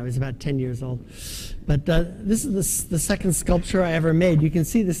one when I was about 10 years old. But this is the second sculpture I ever made. You can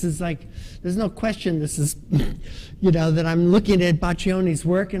see this is like, there's no question this is, you know, that I'm looking at Baccioni's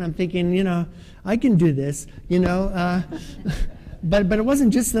work and I'm thinking, you know, I can do this, you know. But it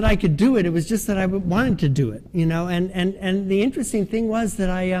wasn't just that I could do it, it was just that I wanted to do it, you know. And the interesting thing was that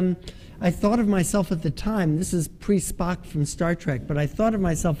I thought of myself at the time, this is pre-Spock from Star Trek, but I thought of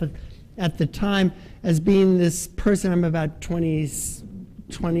myself at the time as being this person. I'm about 20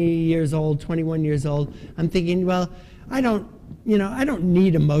 years old, 21 years old. I'm thinking, well, I don't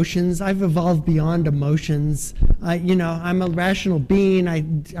need emotions. I've evolved beyond emotions. You know, I'm a rational being.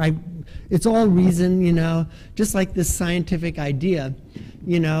 It's all reason, you know, just like this scientific idea,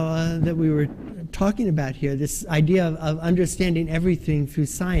 you know, that we were talking about here, this idea of understanding everything through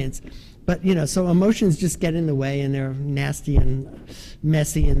science. But, you know, so emotions just get in the way, and they're nasty and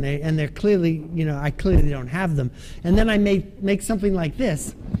messy, and they're clearly, you know, I clearly don't have them. And then I make something like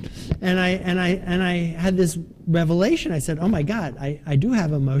this, and I had this revelation. I said, oh my God, I do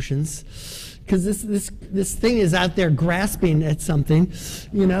have emotions, because this thing is out there grasping at something,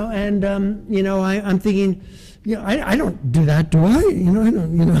 you know, and you know, I'm thinking, you know, I don't do that, do I? You know, I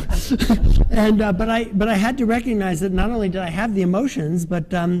don't, you know. And but I had to recognize that not only did I have the emotions,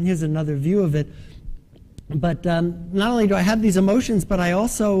 but here's another view of it. But not only do I have these emotions, but I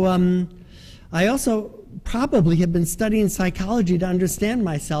also probably have been studying psychology to understand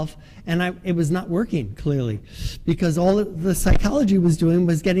myself, and it was not working clearly, because all the psychology was doing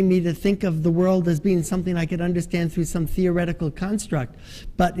was getting me to think of the world as being something I could understand through some theoretical construct.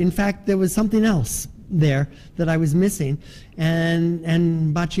 But in fact, there was something else. there that I was missing,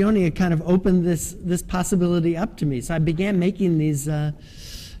 and Baccioni had kind of opened this possibility up to me. So I began making these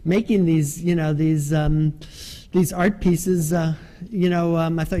these art pieces. I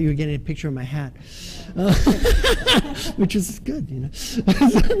thought you were getting a picture of my hat, which is good,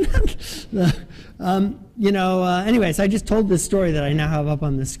 Anyways, I just told this story that I now have up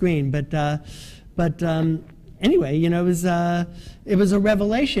on the screen, but anyway, it was a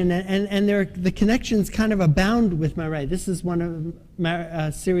revelation, and the connections kind of abound with Marais. This is one of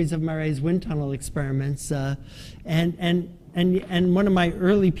a series of Marais wind tunnel experiments, and one of my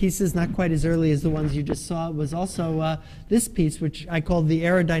early pieces, not quite as early as the ones you just saw, was also this piece, which I called the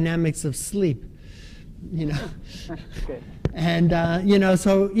aerodynamics of sleep. Good. And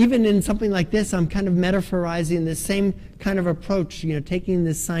so even in something like this, I'm kind of metaphorizing the same kind of approach. Taking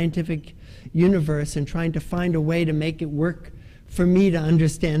this scientific universe and trying to find a way to make it work for me to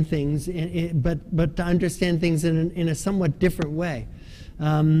understand things, but to understand things in a somewhat different way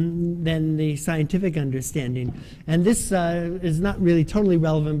than the scientific understanding. And this is not really totally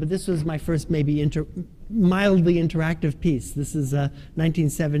relevant, but this was my first maybe mildly interactive piece. This is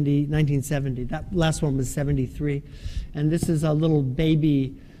 1970. That last one was 73. And this is a little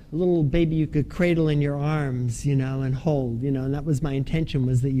baby you could cradle in your arms, and hold, and that was my intention,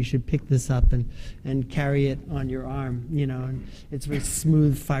 was that you should pick this up and carry it on your arm, and it's a very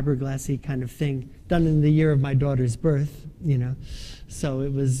smooth, fiberglassy kind of thing, done in the year of my daughter's birth, So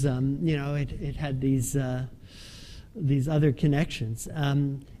it was, it had these other connections.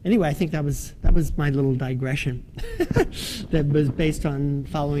 Anyway, I think that was my little digression that was based on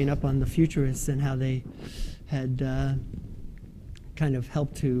following up on the futurists and how they had kind of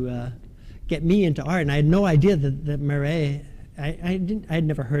helped to get me into art. And I had no idea that Marais, I had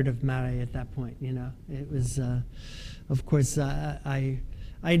never heard of Marais at that point. It was, of course,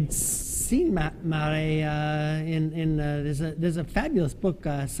 I'd seen Marais there's a fabulous book,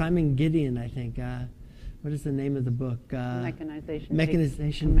 Simon Gideon, I think. What is the name of the book?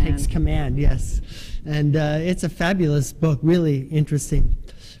 Mechanization Takes Command, yes. And it's a fabulous book, really interesting,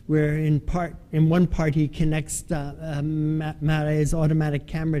 where in one part he connects Marais' automatic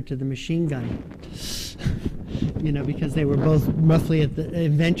camera to the machine gun. Because they were both roughly at the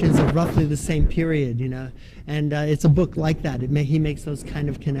inventions of roughly the same period, And it's a book like that. He makes those kind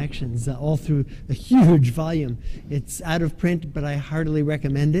of connections all through a huge volume. It's out of print, but I heartily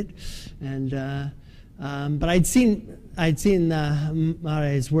recommend it. And but I'd seen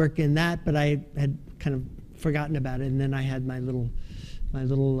Marais' work in that, but I had kind of forgotten about it. And then I had my little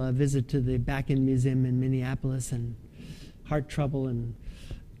visit to the Bakken Museum in Minneapolis, and Heart Trouble, and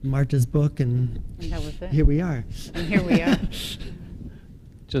Marta's book, and that was it. Here we are. And here we are.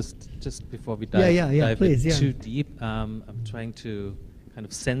 Just before we dive please, too deep, I'm trying to kind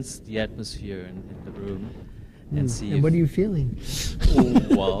of sense the atmosphere in the room and see. And what are you feeling? Oh,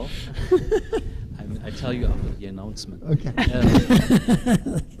 well, I tell you after the announcement. Okay.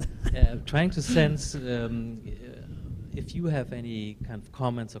 I'm trying to sense if you have any kind of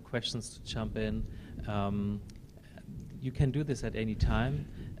comments or questions to jump in. You can do this at any time.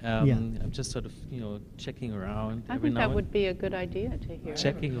 I'm just sort of, checking around. I think that would be a good idea to hear.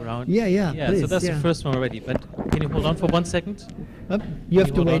 Checking around. Yeah, Yeah, please, so that's the first one already. But can you hold on for 1 second? You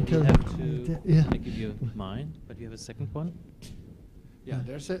have to wait till. I give you mine, but you have a second one? Yeah,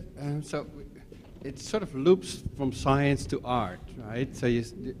 there's a, so it sort of loops from science to art, right? So we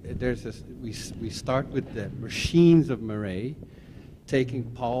start with the machines of Marais, taking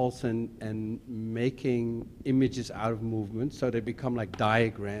pulse and making images out of movement, so they become like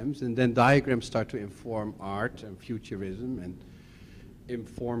diagrams, and then diagrams start to inform art and futurism and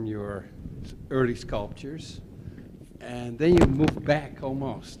inform your early sculptures, and then you move back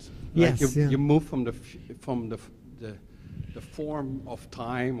almost. Yes, like you move from the form of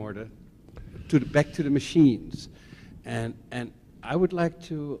time or back to the machines, and I would like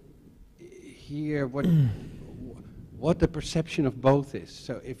to hear what the perception of both is.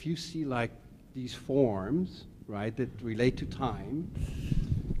 So if you see like these forms, right, that relate to time,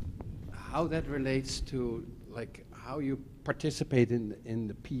 how that relates to like how you participate in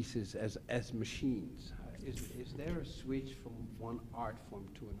the pieces as machines. Is there a switch from one art form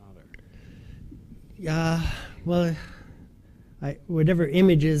to another? Yeah, well, whatever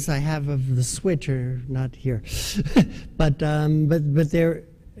images I have of the switch are not here, but there.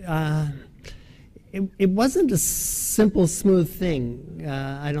 It wasn't a simple, smooth thing,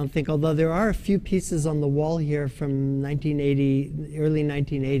 I don't think, although there are a few pieces on the wall here from 1980, early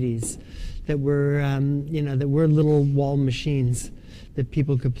 1980s, that were, that were little wall machines that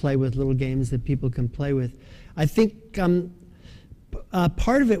people could play with, little games that people can play with. I think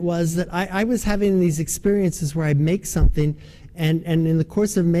part of it was that I was having these experiences where I'd make something, and in the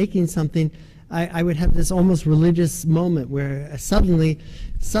course of making something, I would have this almost religious moment where suddenly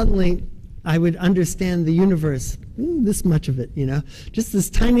I would understand the universe, this much of it, you know, just this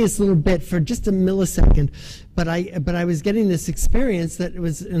tiniest little bit for just a millisecond. But I was getting this experience that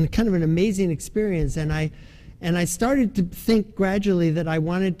was kind of an amazing experience, and I started to think gradually that I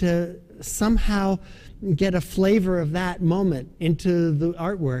wanted to somehow get a flavor of that moment into the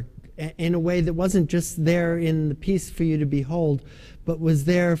artwork in a way that wasn't just there in the piece for you to behold, but was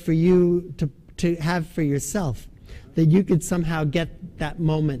there for you to have for yourself. That you could somehow get that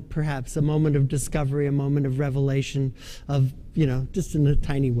moment, perhaps a moment of discovery, a moment of revelation, of, you know, just in a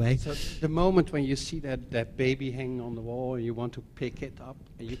tiny way. So the moment when you see that baby hanging on the wall and you want to pick it up,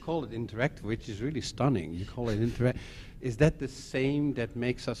 and you call it interactive, which is really stunning. You call it interactive. Is that the same that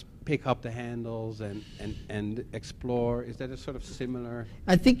makes us pick up the handles and explore? Is that a sort of similar?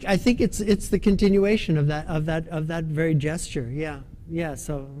 I think it's the continuation of that very gesture. Yeah. Yeah,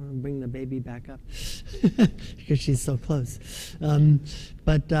 so I'll bring the baby back up because she's so close.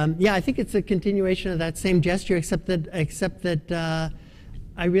 Yeah, I think it's a continuation of that same gesture, except that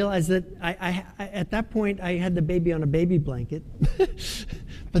I realized that I at that point I had the baby on a baby blanket,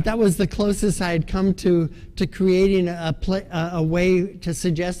 but that was the closest I had come to creating a way to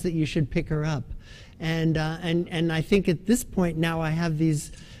suggest that you should pick her up, and I think at this point now I have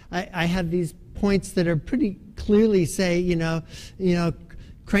these points that are pretty clearly say, you know,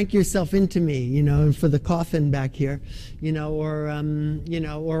 crank yourself into me, you know, and for the coffin back here, you know,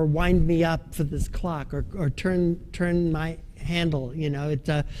 or wind me up for this clock, or turn my handle, you know.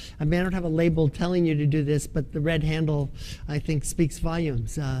 I mean, I don't have a label telling you to do this, but the red handle, I think, speaks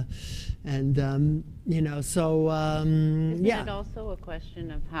volumes, you know, so Isn't yeah. it also a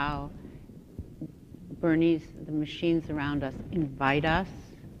question of how Bernie's, the machines around us, invite us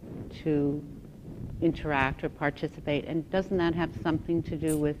to interact or participate, and doesn't that have something to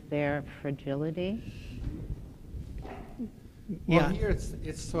do with their fragility? Well, here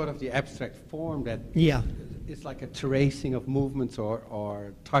it's sort of the abstract form that it's like a tracing of movements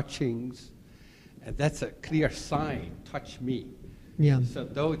or touchings, and that's a clear sign, touch me. Yeah. So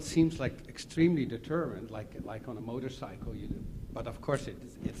though it seems like extremely determined, like on a motorcycle, but of course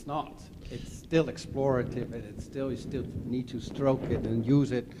it's not. It's still explorative, and you still need to stroke it and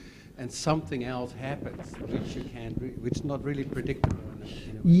use it. And something else happens, which is not really predictable. In a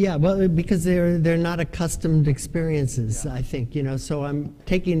way. Yeah, well, because they're not accustomed experiences, I think, you know. So I'm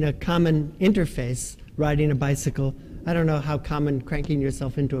taking a common interface, riding a bicycle. I don't know how common cranking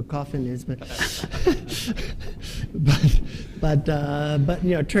yourself into a coffin is, but but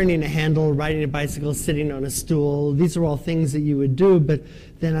you know, turning a handle, riding a bicycle, sitting on a stool. These are all things that you would do, but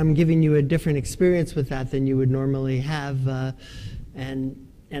then I'm giving you a different experience with that than you would normally have,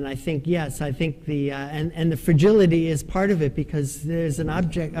 and I think, yes, I think and the fragility is part of it, because there's an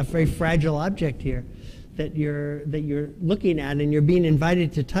object, a very fragile object here that you're looking at, and you're being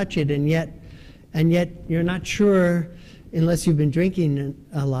invited to touch it, and yet you're not sure, unless you've been drinking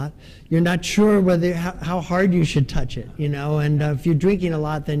a lot, you're not sure how hard you should touch it, you know. And if you're drinking a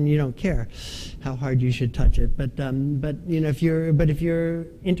lot, then you don't care how hard you should touch it. But you know, if you're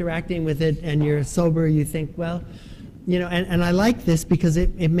interacting with it and you're sober, you think, well, you know, and I like this because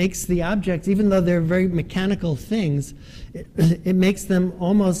it makes the objects, even though they're very mechanical things, it makes them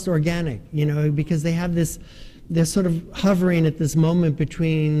almost organic, you know, because they have this, they're sort of hovering at this moment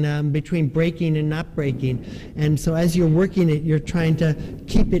between breaking and not breaking. And so as you're working it, you're trying to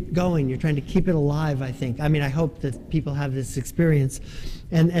keep it going, you're trying to keep it alive, I think. I mean, I hope that people have this experience.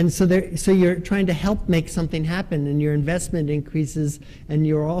 And so you're trying to help make something happen, and your investment increases, and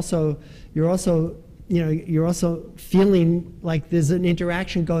you're also you know, you're also feeling like there's an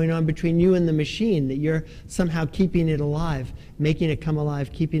interaction going on between you and the machine, that you're somehow keeping it alive, making it come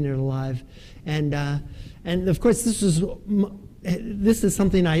alive, keeping it alive. And of course, this is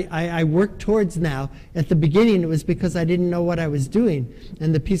something I work towards now. At the beginning, it was because I didn't know what I was doing,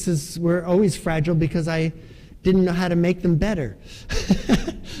 and the pieces were always fragile because I didn't know how to make them better.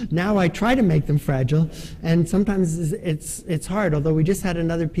 Now I try to make them fragile, and sometimes it's hard. Although we just had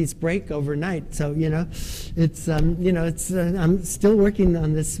another piece break overnight, so you know, it's you know, it's I'm still working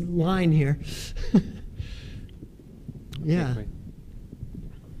on this line here. Yeah.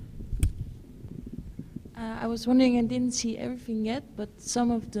 I was wondering, I didn't see everything yet, but some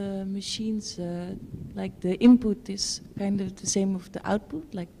of the machines, like the input is kind of the same with the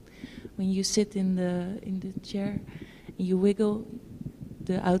output. Like when you sit in the chair and you wiggle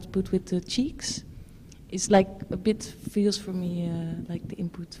the output with the cheeks, it's like a bit feels for me like the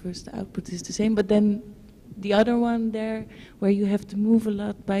input versus the output is the same, but then the other one there where you have to move a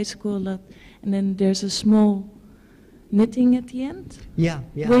lot, bicycle a lot, and then there's a small knitting at the end. Yeah,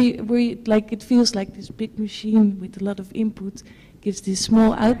 yeah. Where you, like it feels like this big machine with a lot of input gives this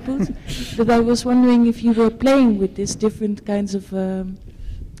small output. But I was wondering if you were playing with these different kinds of.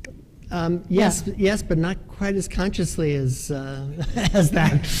 Yes, but not quite as consciously as as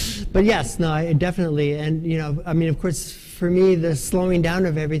that. But yes, no, I definitely. And you know, I mean, of course, for me, the slowing down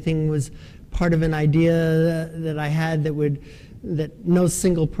of everything was part of an idea that I had that no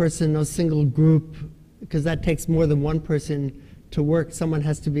single person, no single group, because that takes more than one person to work. Someone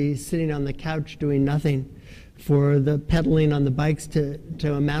has to be sitting on the couch doing nothing for the pedaling on the bikes to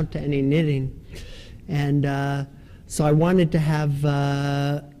amount to any knitting. And so I wanted to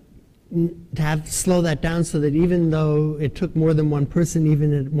slow that down so that even though it took more than one person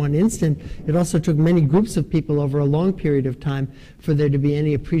even at one instant, it also took many groups of people over a long period of time for there to be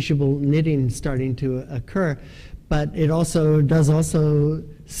any appreciable knitting starting to occur. But it also does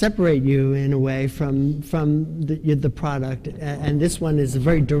separate you in a way from the product. And this one is a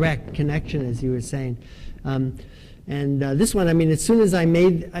very direct connection, as you were saying. This one, I mean, as soon as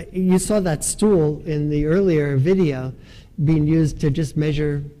you saw that stool in the earlier video being used to just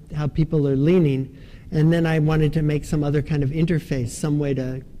measure how people are leaning, and then I wanted to make some other kind of interface, some way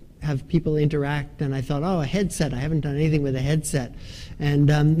to have people interact, and I thought, oh, a headset. I haven't done anything with a headset. And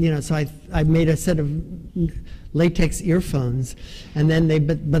you know, so I made a set of latex earphones, and then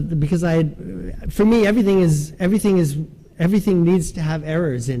but because for me, everything needs to have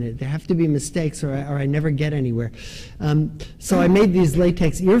errors in it. There have to be mistakes, or I never get anywhere. So I made these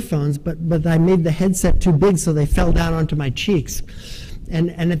latex earphones, but I made the headset too big, so they fell down onto my cheeks.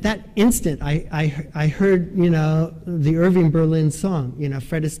 And at that instant, I heard, you know, the Irving Berlin song, you know,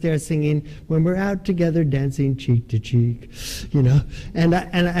 Fred Astaire singing, "When we're out together dancing cheek to cheek," you know, and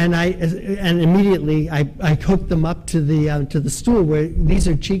immediately I hooked them up to the stool, where these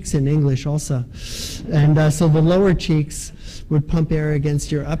are cheeks in English also, and so the lower cheeks would pump air against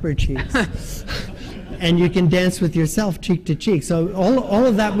your upper cheeks, and you can dance with yourself cheek to cheek. So all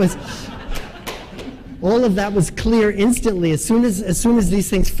of that was clear instantly as soon as these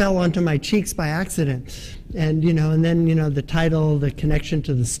things fell onto my cheeks by accident. And you know, and then, you know, the title, the connection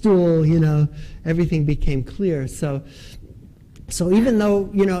to the stool, you know, everything became clear. So even though,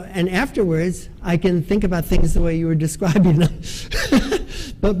 you know, and afterwards I can think about things the way you were describing them.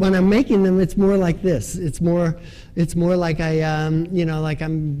 But when I'm making them, it's more like this. It's more like you know, like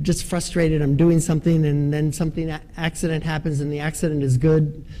I'm just frustrated. I'm doing something, and then accident happens, and the accident is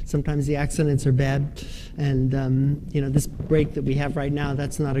good. Sometimes the accidents are bad. And you know, this break that we have right now,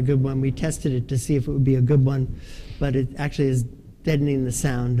 that's not a good one. We tested it to see if it would be a good one, but it actually is deadening the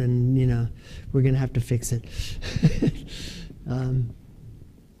sound, and you know, we're going to have to fix it.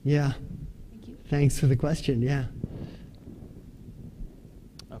 Yeah. Thank you. Thanks for the question. Yeah.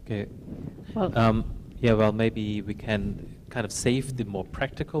 Okay. Well, Yeah, well, maybe we can kind of save the more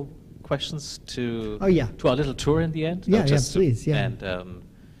practical questions to our little tour in the end. Yeah, please. Yeah. And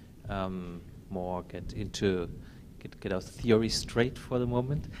more get our theory straight for the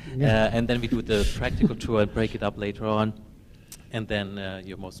moment. Yeah. And then we do the practical tour and break it up later on. And then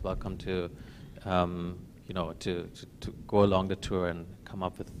you're most welcome to you know, to go along the tour and come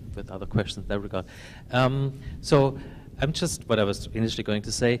up with other questions in that regard. So I'm just, what I was initially going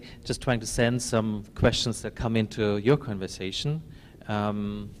to say, just trying to send some questions that come into your conversation.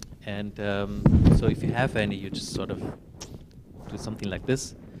 So if you have any, you just sort of do something like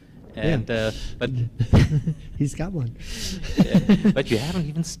this. And but he's got one. But you haven't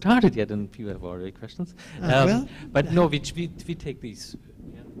even started yet, and you have already questions. But no, we take these.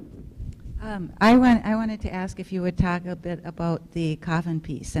 I wanted to ask if you would talk a bit about the coffin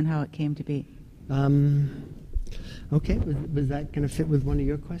piece and how it came to be. Okay, was that going to fit with one of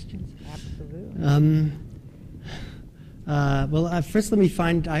your questions? Absolutely. Well, first let me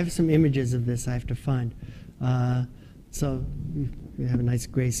find, I have some images of this I have to find. So we have a nice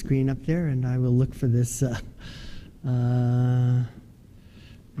gray screen up there, and I will look for this, and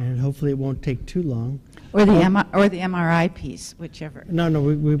hopefully it won't take too long. Or the MRI piece, whichever. No,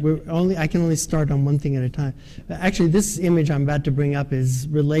 I can only start on one thing at a time. Actually, this image I'm about to bring up is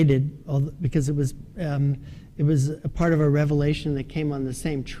related, because it was a part of a revelation that came on the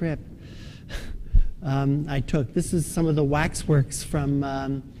same trip I took. This is some of the waxworks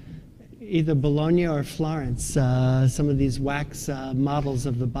from either Bologna or Florence, some of these wax models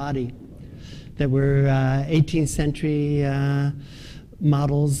of the body that were 18th century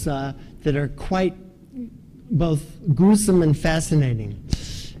models that are quite both gruesome and fascinating.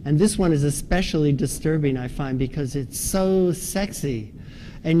 And this one is especially disturbing, I find, because it's so sexy.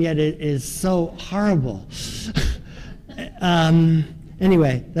 and yet it is so horrible.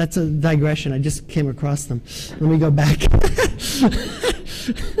 Anyway, that's a digression. I just came across them. Let me go back.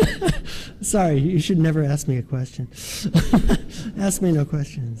 Sorry, you should never ask me a question. Ask me no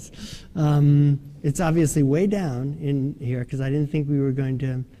questions. It's obviously way down in here because I didn't think we were going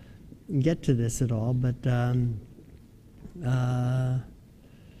to get to this at all. But and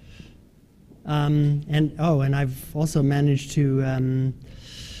I've also managed to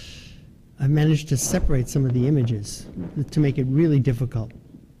separate some of the images to make it really difficult.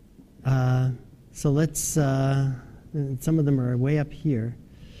 So let's. Some of them are way up here.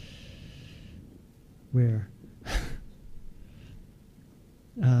 Where?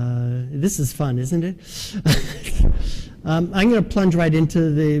 This is fun, isn't it? I'm going to plunge right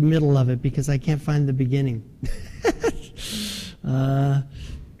into the middle of it because I can't find the beginning.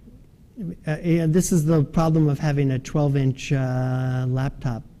 This is the problem of having a 12-inch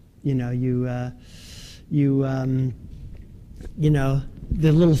laptop. You know,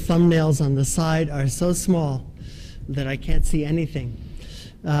 the little thumbnails on the side are so small that I can't see anything.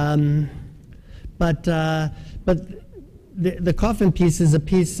 But the coffin piece is a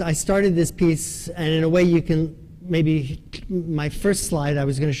piece. I started this piece, and in a way, you can maybe my first slide I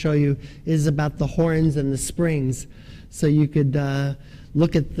was going to show you is about the horns and the springs, so you could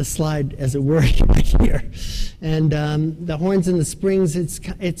look at the slide as it were right here. And the horns and the springs. I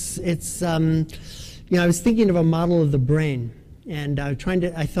was thinking of a model of the brain. And I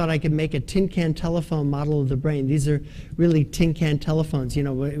thought I could make a tin can telephone model of the brain. These are really tin can telephones. You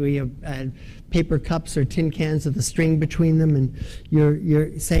know, we have paper cups or tin cans with a string between them, and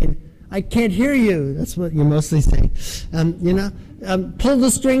you're saying, "I can't hear you." That's what you're mostly saying. Pull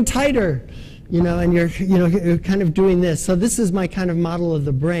the string tighter. And you're kind of doing this. So this is my kind of model of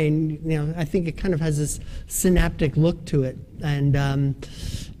the brain. I think it kind of has this synaptic look to it,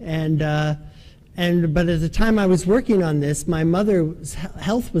 but at the time I was working on this, my mother's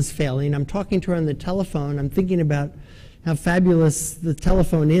health was failing. I'm talking to her on the telephone. I'm thinking about how fabulous the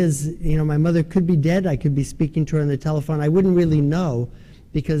telephone is. My mother could be dead. I could be speaking to her on the telephone. I wouldn't really know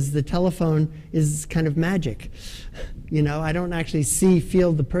because the telephone is kind of magic. I don't actually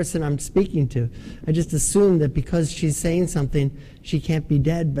feel the person I'm speaking to. I just assume that because she's saying something, she can't be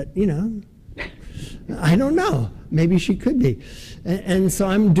dead. But, I don't know. Maybe she could be. And so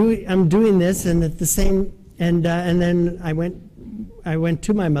I'm doing this, and at the same, and then I went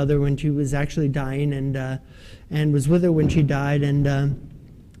to my mother when she was actually dying, and was with her when she died, and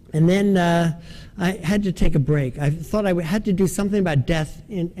then I had to take a break. I thought I had to do something about death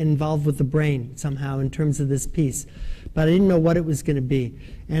involved with the brain somehow in terms of this piece, but I didn't know what it was going to be.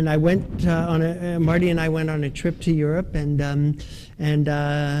 And I went Marty and I went on a trip to Europe, and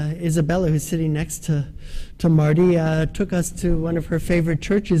Isabella, who's sitting next to Marty, took us to one of her favorite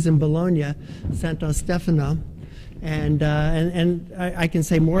churches in Bologna, Santo Stefano. And I can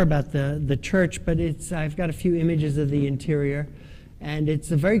say more about the church, but I've got a few images of the interior, and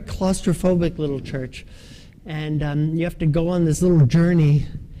it's a very claustrophobic little church. And you have to go on this little journey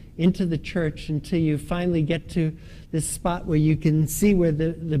into the church until you finally get to this spot where you can see where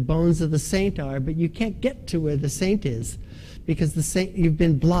the bones of the saint are, but you can't get to where the saint is because you've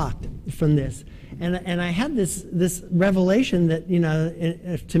been blocked from this. And I had this revelation that,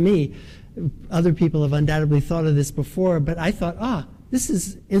 to me, other people have undoubtedly thought of this before, but I thought, this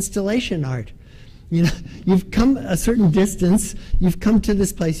is installation art. You've come a certain distance, you've come to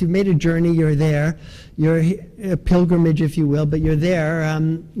this place, you've made a journey, you're there, you're a pilgrimage, if you will, but you're there,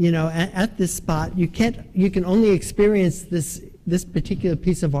 at this spot. You can only experience this particular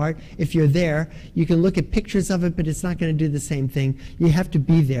piece of art if you're there. You can look at pictures of it, but it's not going to do the same thing. You have to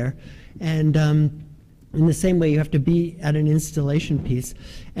be there. And in the same way, you have to be at an installation piece.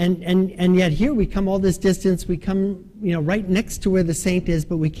 And yet here we come all this distance, we come right next to where the saint is,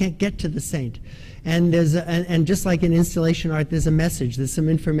 but we can't get to the saint. And and just like in installation art, there's a message, there's some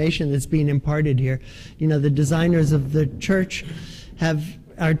information that's being imparted here. The designers of the church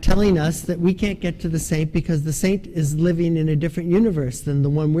are telling us that we can't get to the saint because the saint is living in a different universe than the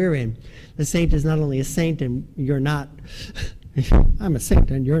one we're in. The saint is not only a saint, and you're not. I'm a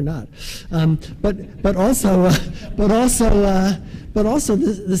saint and you're not. But also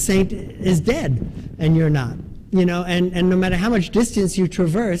the saint is dead and you're not. And no matter how much distance you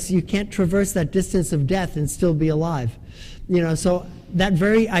traverse, you can't traverse that distance of death and still be alive. So that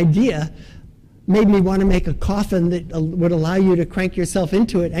very idea made me want to make a coffin that would allow you to crank yourself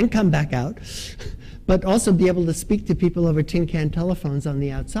into it and come back out. but also be able to speak to people over tin can telephones on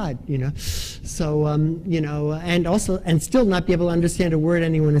the outside, you know. So, and still not be able to understand a word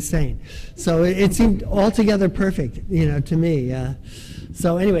anyone is saying. So it seemed altogether perfect, you know, to me.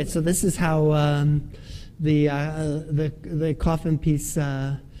 So anyway, so this is how the coffin piece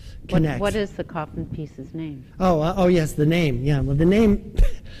connects. What is the coffin piece's name? Oh yes, the name. Yeah, well, the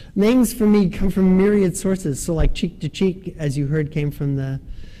names for me come from myriad sources. So like Cheek to Cheek, as you heard, came from the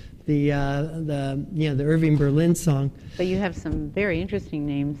Irving Berlin song. But you have some very interesting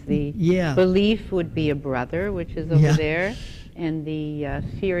names. The Yeah. Belief would be a brother, which is over Yeah. there, and the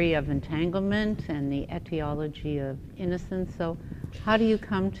theory of entanglement and the etiology of innocence. So how do you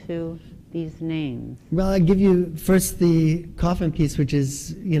come to these names? Well, I give you first the coffin piece, which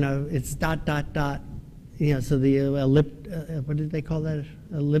is, you know, it's ... You know, so the what did they call that?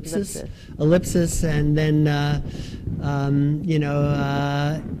 Ellipsis. Ellipsis, and then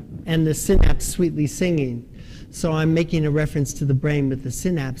and the synapse sweetly singing. So I'm making a reference to the brain with the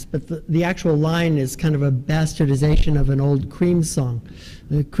synapse, but the actual line is kind of a bastardization of an old Cream song.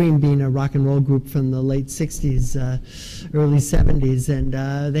 The Cream being a rock and roll group from the late 60s, early 70s, and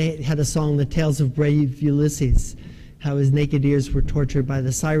they had a song, The Tales of Brave Ulysses, how his naked ears were tortured by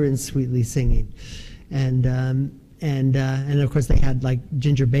the sirens sweetly singing. And of course they had like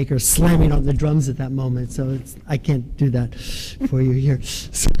Ginger Baker slamming on the drums at that moment, so I can't do that for you here.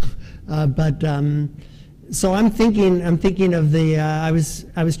 So, so I'm thinking of the I was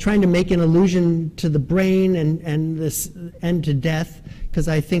trying to make an allusion to the brain and to death, because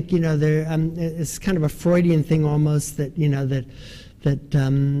I think, you know, it's kind of a Freudian thing almost, that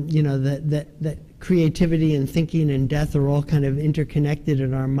that creativity and thinking and death are all kind of interconnected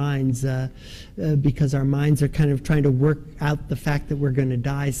in our minds, because our minds are kind of trying to work out the fact that we're going to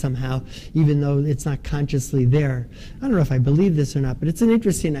die somehow, even though it's not consciously there. I don't know if I believe this or not, but it's an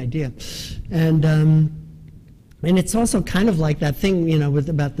interesting idea. And it's also kind of like that thing, you know,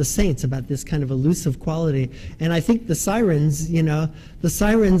 about the saints, about this kind of elusive quality. And I think the sirens, you know, the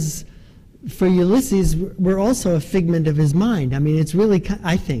sirens for Ulysses were also a figment of his mind. I mean, it's really,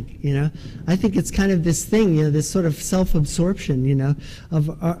 I think, you know, I think it's kind of this thing, you know, this sort of self-absorption, you know,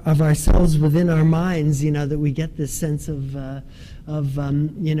 of ourselves within our minds, you know, that we get this sense of that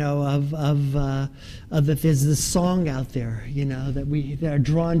there's this song out there, you know, that we are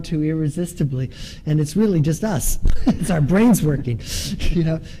drawn to irresistibly, and it's really just us. It's our brains working, you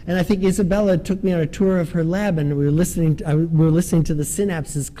know. And I think Isabella took me on a tour of her lab, and we were listening to the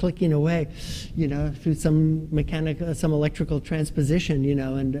synapses clicking away, you know, through some electrical transposition, you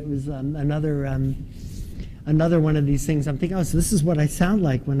know, and it was another one of these things. I'm thinking, oh, so this is what I sound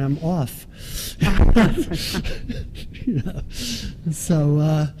like when I'm off. You know?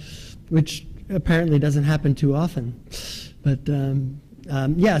 So, which apparently doesn't happen too often. But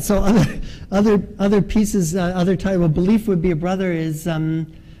yeah, so other pieces, other title, Belief Would Be a Brother is,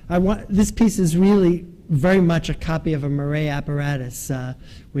 this piece is really very much a copy of a Murray apparatus,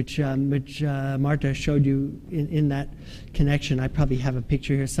 which Marta showed you in that connection. I probably have a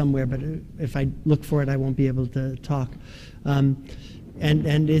picture here somewhere, but if I look for it, I won't be able to talk. And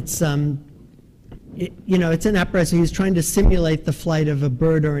it's, you know, it's an apparatus. He's trying to simulate the flight of a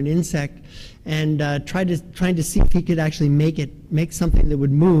bird or an insect, and trying to see if he could actually make something that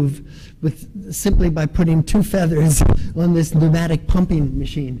would move simply by putting two feathers on this pneumatic pumping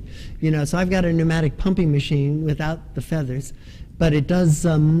machine. You know, so I've got a pneumatic pumping machine without the feathers, but it does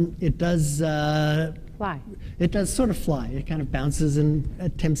fly. It does sort of fly. It kind of bounces and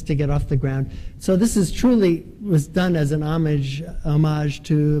attempts to get off the ground. So this is was done as an homage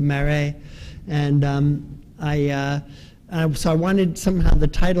to Marais, and so I wanted somehow the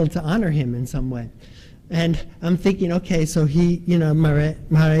title to honor him in some way. And I'm thinking, okay, so he, you know,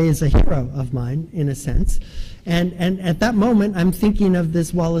 Marais is a hero of mine in a sense. And at that moment, I'm thinking of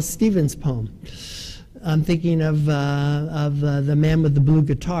this Wallace Stevens poem. I'm thinking of The Man with the Blue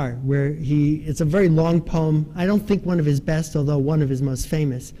Guitar, where it's a very long poem. I don't think one of his best, although one of his most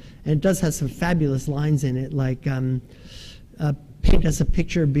famous. And it does have some fabulous lines in it, like, paint us a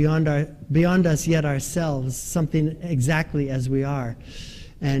picture beyond us yet ourselves, something exactly as we are.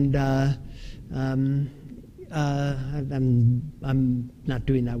 And I'm not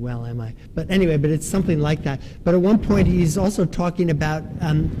doing that well, am I? But anyway, but it's something like that. But at one point, he's also talking about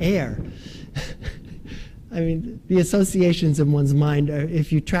air. I mean, the associations in one's mind,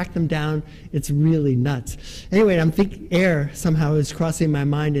 if you track them down, it's really nuts. Anyway, I'm thinking air somehow is crossing my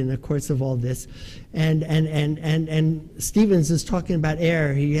mind in the course of all this. And Stevens is talking about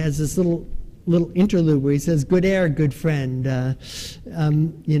air. He has this little interlude where he says, "Good air, good friend,"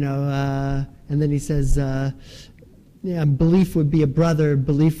 you know, and then he says, yeah, belief would be a brother,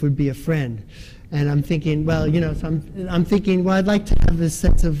 belief would be a friend. And I'm thinking, well, you know, so I'm thinking, well, I'd like to have this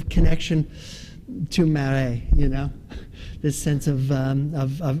sense of connection to Marais, you know, this sense of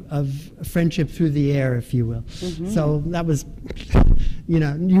friendship through the air, if you will. So that was, you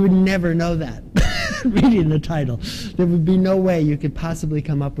know, you would never know that reading the title. There would be no way you could possibly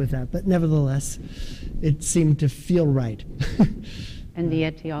come up with that. But nevertheless, it seemed to feel right. And the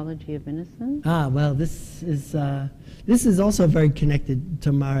etiology of innocence? Ah, well, this is also very connected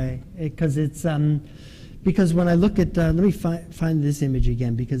to Marais, because it's because when I look at let me find this image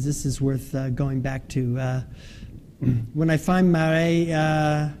again, because this is worth going back to. When I find Marais,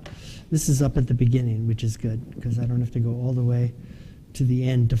 this is up at the beginning, which is good because I don't have to go all the way to the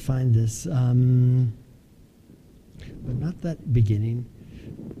end to find this, but not that beginning.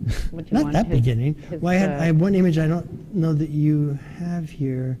 Not that beginning. Well, I have one image I don't know that you have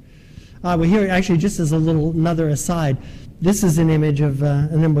here. Well, here, actually, just as another aside, this is an image of,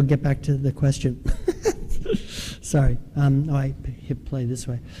 and then we'll get back to the question. Sorry. Oh, I hit play this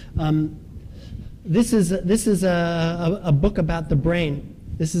way. This is a book about the brain.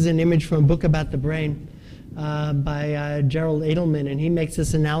 This is an image from a book about the brain by Gerald Edelman, and he makes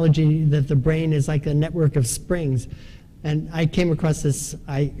this analogy that the brain is like a network of springs. And I came across this,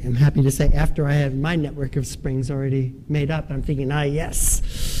 I am happy to say, after I had my network of springs already made up. I'm thinking,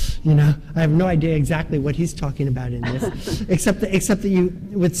 yes, you know, I have no idea exactly what he's talking about in this, except that you,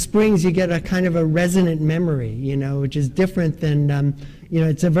 with springs, you get a kind of a resonant memory, you know, which is different than, you know,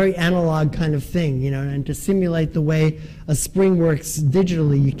 it's a very analog kind of thing, you know, and to simulate the way a spring works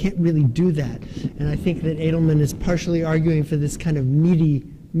digitally, you can't really do that. And I think that Edelman is partially arguing for this kind of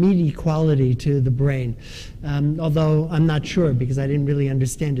meaty quality to the brain, although I'm not sure because I didn't really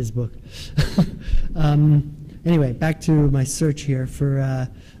understand his book. Anyway, back to my search here for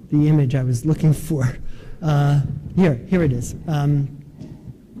the image I was looking for. Here it is.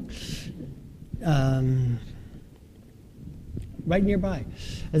 Right nearby,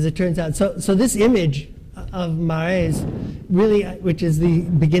 as it turns out. So this image of Marais, really, which is the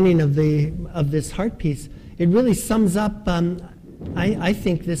beginning of this heart piece, it really sums up. I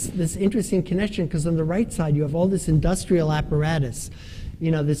think this interesting connection, because on the right side you have all this industrial apparatus,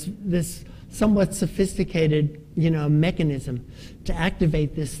 you know, this somewhat sophisticated, you know, mechanism to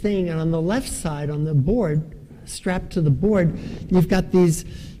activate this thing, and on the left side, on the board, strapped to the board, you've got these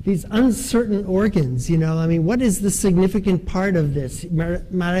uncertain organs, you know. I mean, what is the significant part of this?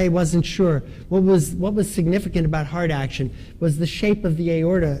 Marais wasn't sure. What was significant about heart action? Was the shape of the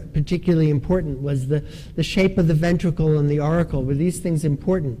aorta particularly important? Was the shape of the ventricle and the auricle, were these things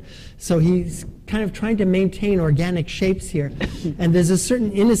important? So he's kind of trying to maintain organic shapes here. And there's a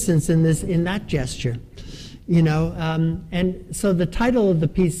certain innocence in that gesture, you know. And so the title of the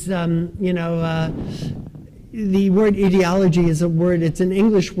piece, you know, the word etiology is a word, it's an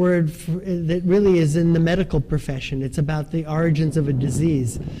English word that really is in the medical profession. It's about the origins of a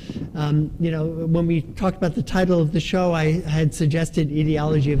disease. You know, when we talked about the title of the show, I had suggested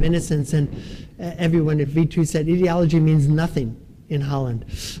etiology of innocence, and everyone at V2 said etiology means nothing in Holland.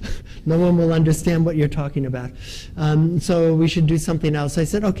 No one will understand what you're talking about. So we should do something else. I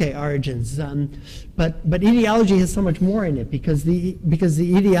said, okay, origins. But etiology has so much more in it, because the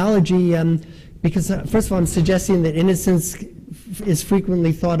etiology, because first of all, I'm suggesting that innocence is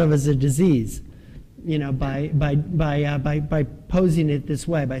frequently thought of as a disease, you know, by posing it this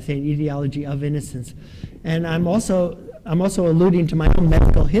way, by saying etiology of innocence. And I'm also alluding to my own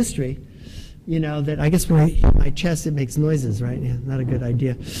medical history, you know, that I guess when I hit my chest it makes noises, right? Yeah, not a good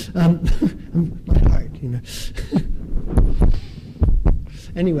idea. My heart, you know.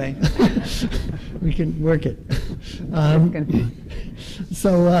 Anyway, we can work it.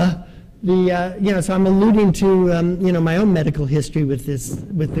 You know, so I'm alluding to you know, my own medical history with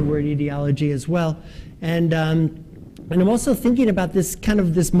the word etiology as well, and I'm also thinking about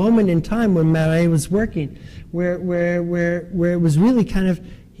this moment in time when Marais was working, where it was really kind of,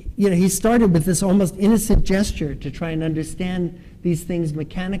 you know, he started with this almost innocent gesture to try and understand these things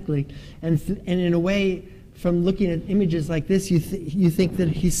mechanically, and in a way, from looking at images like this, you think that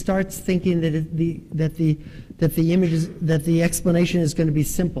he starts thinking that the explanation is going to be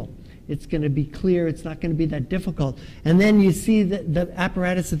simple. It's going to be clear. It's not going to be that difficult. And then you see that the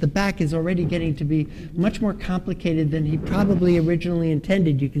apparatus at the back is already getting to be much more complicated than he probably originally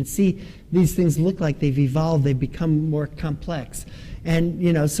intended. You can see these things look like they've evolved. They've become more complex. And,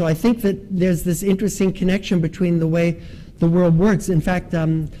 you know, so I think that there's this interesting connection between the way the world works. In fact,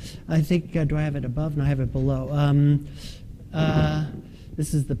 I think, do I have it above? No, I have it below.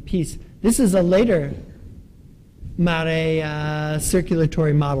 This is the piece. This is a later Marais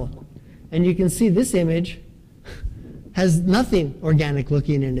circulatory model. And you can see this image has nothing organic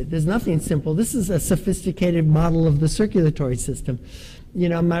looking in it. There's nothing simple. This is a sophisticated model of the circulatory system. You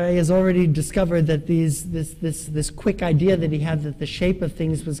know, Murray has already discovered that this quick idea that he had that the shape of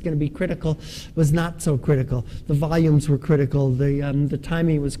things was going to be critical was not so critical. The volumes were critical. The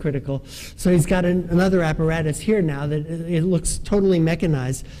timing was critical. So he's got another apparatus here now that it looks totally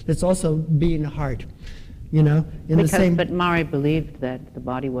mechanized. That's also beating the heart. You know, But Murray believed that the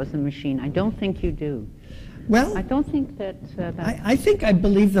body was a machine. I don't think you do. Well, I don't think that. I think I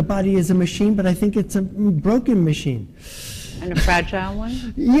believe the body is a machine, but I think it's a broken machine. And a fragile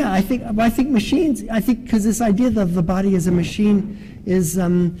one? Yeah, I think machines, because this idea of the body as a machine is,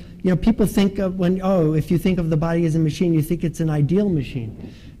 you know, people think of if you think of the body as a machine, you think it's an ideal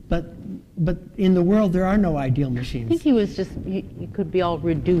machine. But in the world, there are no ideal machines. I think he was just, you could be all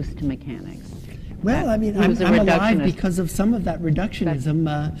reduced to mechanics. Well, I mean, I'm alive because of some of that reductionism.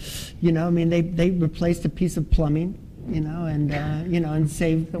 You know, I mean, they replaced a piece of plumbing, you know, and you know, and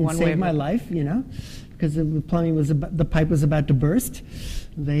saved my life, you know. Because the plumbing the pipe was about to burst.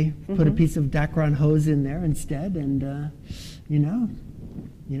 They put a piece of Dacron hose in there instead, and you know,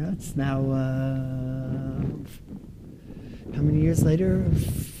 it's now how many years later?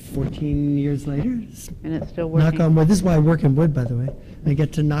 14 years later. And it's still working. Knock on wood. This is why I work in wood, by the way. I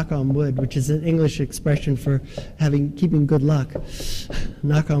get to knock on wood, which is an English expression for keeping good luck.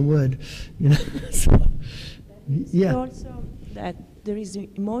 Knock on wood, you know. So, yeah. Also, that there is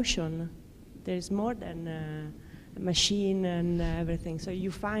emotion. There is more than a machine and everything. So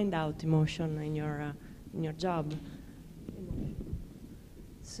you find out emotion in your job.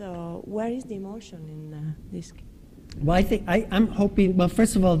 So where is the emotion in this? Well, I think I'm hoping. Well,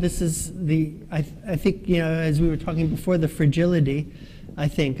 first of all, this is I think, you know, as we were talking before, the fragility, I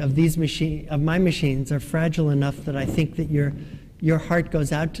think, of my machines are fragile enough that I think that your heart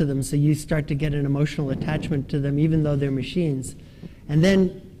goes out to them, so you start to get an emotional attachment to them, even though they're machines, and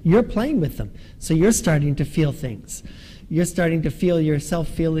then you're playing with them, so you're starting to feel things. You're starting to feel yourself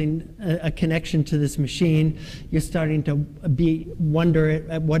feeling a connection to this machine. You're starting to wonder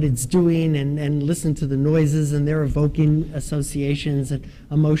at what it's doing and listen to the noises, and they're evoking associations, and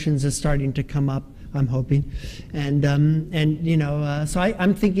emotions are starting to come up, I'm hoping. And you know, so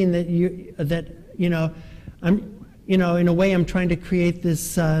I'm thinking that in a way I'm trying to create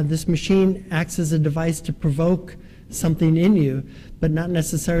this machine acts as a device to provoke something in you, but not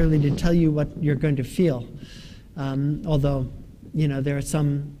necessarily to tell you what you're going to feel. Although, you know, there are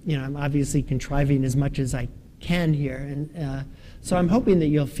some, you know, I'm obviously contriving as much as I can here, and so I'm hoping that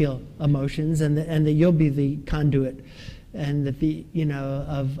you'll feel emotions, and that you'll be the conduit, and that you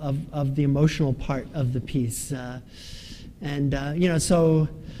know, of the emotional part of the piece, you know, so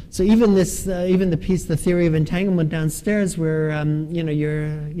even the piece, the theory of entanglement downstairs, where you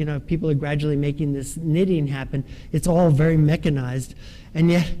know, people are gradually making this knitting happen. It's all very mechanized,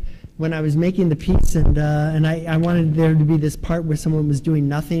 and yet when I was making the piece, and I wanted there to be this part where someone was doing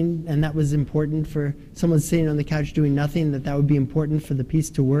nothing, and that was important for someone sitting on the couch doing nothing. That would be important for the piece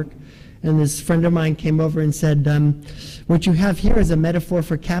to work. And this friend of mine came over and said, "What you have here is a metaphor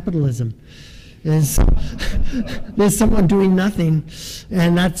for capitalism. There's someone doing nothing,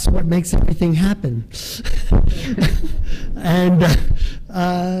 and that's what makes everything happen." And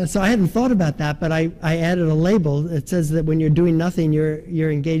so I hadn't thought about that, but I added a label. It says that when you're doing nothing,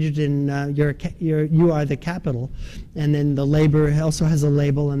 you're engaged in you are the capital, and then the labor also has a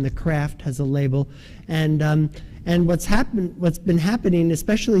label, and the craft has a label, and what's been happening,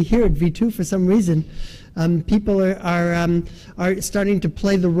 especially here at V2, for some reason, people are starting to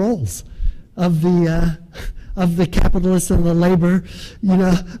play the roles of the capitalists and the labor. You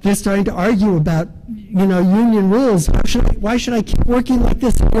know, they're starting to argue about, you know, union rules. Why should I keep working like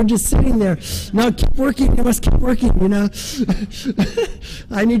this? We're just sitting there. No, keep working. You must keep working. You know,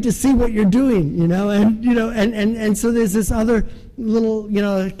 I need to see what you're doing. You know, and so there's this other little, you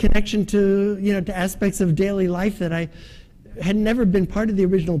know, connection to, you know, to aspects of daily life that I had never been part of the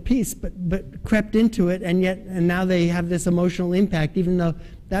original piece, but crept into it, and now they have this emotional impact, even though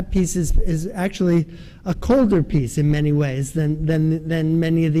that piece is actually a colder piece in many ways than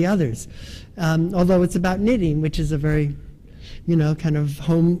many of the others. Although it's about knitting, which is a very, you know, kind of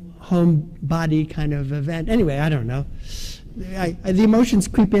home body kind of event. Anyway, I don't know. The emotions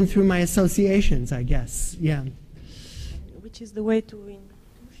creep in through my associations, I guess. Yeah. Which is the way to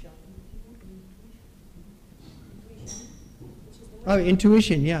intuition. Oh,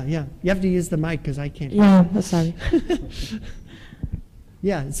 intuition. Yeah. You have to use the mic because I can't. Yeah, sorry.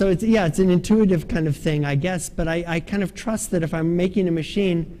 Yeah, so it's an intuitive kind of thing, I guess, but I kind of trust that if I'm making a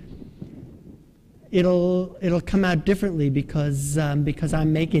machine, it'll come out differently because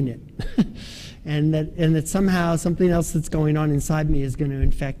I'm making it. that somehow something else that's going on inside me is going to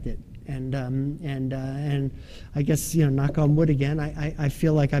infect it. And I guess, you know, knock on wood again, I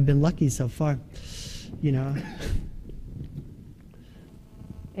feel like I've been lucky so far, you know.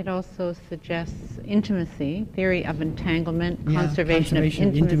 It also suggests intimacy, theory of entanglement, Yeah, conservation of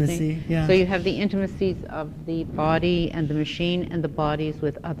intimacy. yeah. So you have the intimacies of the body and the machine and the bodies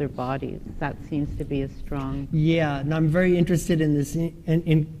with other bodies. That seems to be a strong... Yeah, and I'm very interested in this,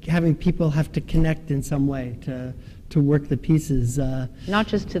 in having people have to connect in some way to work the pieces. Not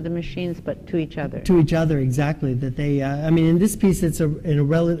just to the machines, but to each other. To each other, exactly. That they, I mean, in this piece, it's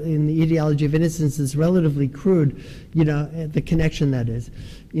in the ideology of innocence, it's relatively crude, you know, the connection that is.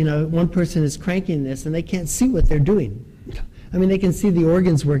 You know, one person is cranking this, and they can't see what they're doing. I mean, they can see the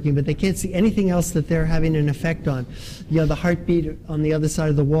organs working, but they can't see anything else that they're having an effect on. You know, the heartbeat on the other side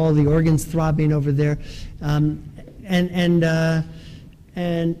of the wall, the organs throbbing over there, and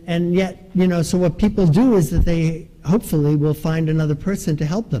yet, you know, so what people do is that they hopefully will find another person to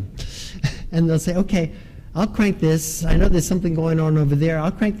help them. And they'll say, okay, I'll crank this. I know there's something going on over there.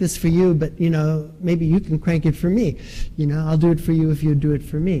 I'll crank this for you, but, you know, maybe you can crank it for me. You know, I'll do it for you if you do it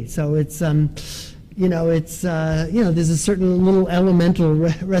for me. So it's, you know, it's, you know, there's a certain little elemental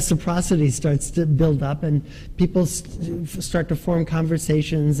reciprocity starts to build up, and people start to form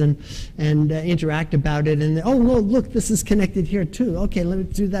conversations and interact about it. And, oh, well, look, this is connected here too. Okay,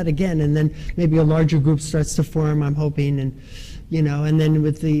 let's do that again. And then maybe a larger group starts to form, I'm hoping. And, you know, and then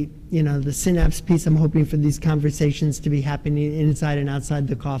with the, you know, the synapse piece, I'm hoping for these conversations to be happening inside and outside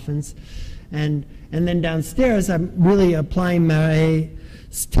the coffins. And then downstairs, I'm really applying my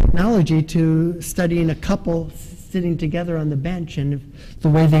technology to studying a couple sitting together on the bench, and if the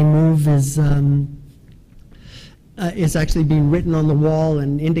way they move is actually being written on the wall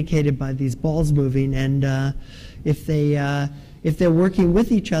and indicated by these balls moving. And if they're working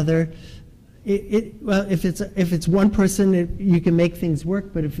with each other, well, if it's one person, you can make things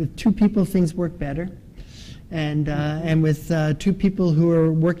work. But if with two people, things work better. And with two people who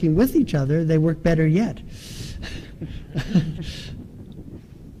are working with each other, they work better yet.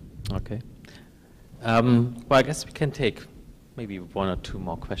 Okay. Well, I guess we can take maybe one or two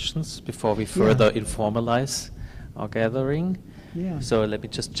more questions before we further informalize our gathering. Yeah. So let me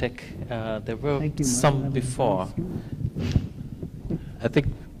just check. There were Thank you, Marta. some before. I think,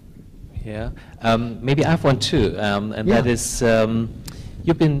 yeah. Maybe I have one too, and that is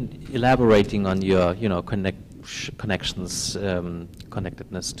you've been elaborating on your, you know, connections,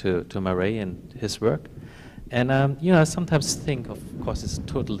 connectedness to Murray and his work. And, you know, I sometimes think, of course, it's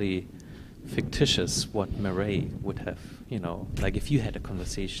totally fictitious what Murray would have, you know, like if you had a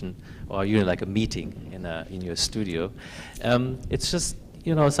conversation or, you know, like a meeting in your studio. It's just,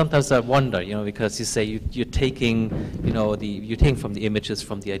 you know, sometimes I wonder, you know, because you say you're taking, you know, you're taking from the images,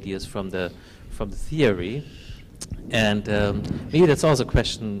 from the ideas, from the theory. And maybe that's also a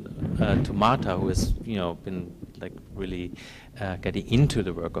question to Marta, who has, you know, been like really getting into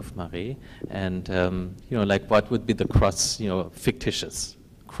the work of Murray, and you know, like what would be the fictitious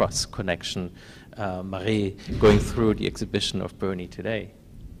cross connection, Murray going through the exhibition of Bernie today?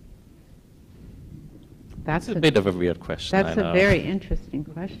 That's a bit of a weird question. That's a very interesting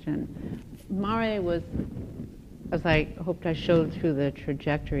question. Murray was, as I hoped I showed through the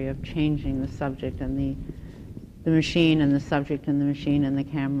trajectory of changing the subject and the machine and the subject and the machine and the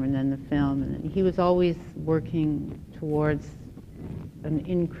camera and then the film. And he was always working towards an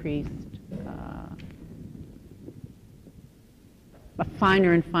increased, a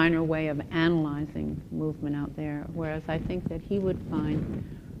finer and finer way of analyzing movement out there, whereas I think that he would find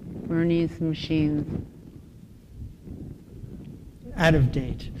Bernie's machines out of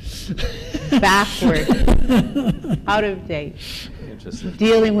date. Backward. Out of date.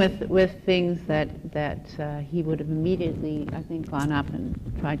 Dealing with things that he would have immediately, I think, gone up and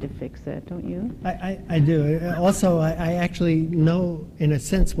tried to fix it, don't you? I do. Also, I actually know, in a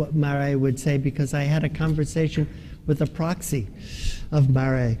sense, what Murray would say, because I had a conversation with a proxy of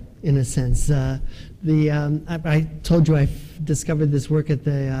Murray, in a sense. I told you I discovered this work at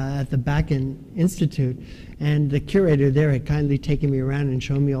the Bakken Institute, and the curator there had kindly taken me around and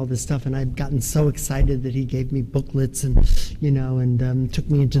shown me all this stuff, and I'd gotten so excited that he gave me booklets and, you know, and took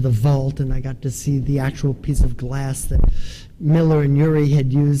me into the vault, and I got to see the actual piece of glass that Miller and Urey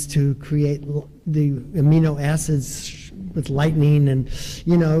had used to create the amino acids with lightning, and,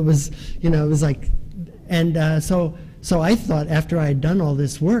 you know, it was like, and so I thought, after I had done all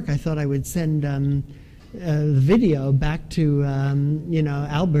this work, I thought I would send the video back to you know,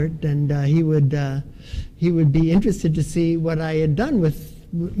 Albert, and he would be interested to see what I had done with,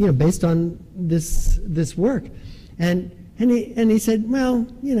 you know, based on this work, and And he said, well,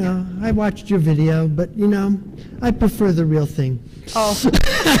 you know, I watched your video, but, you know, I prefer the real thing. Oh.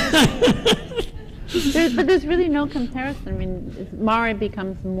 But there's really no comparison. I mean, Mare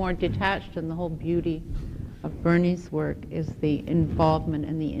becomes more detached, and the whole beauty of Bernie's work is the involvement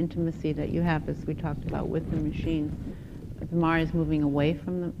and the intimacy that you have, as we talked about, with the machines. Mare is moving away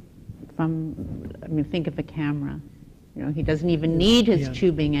from I mean, think of the camera. You know, he doesn't even need his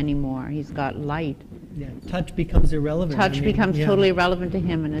tubing anymore. He's got light. Yeah, touch becomes irrelevant. Touch becomes totally irrelevant to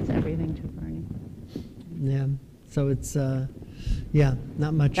him, and it's everything to Bernie. Yeah, so it's, yeah,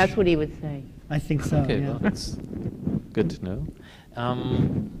 not much. That's what he would say. I think so, Okay, yeah. well, that's good to know.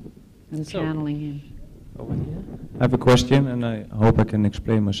 I'm channeling him. Over here. I have a question, and I hope I can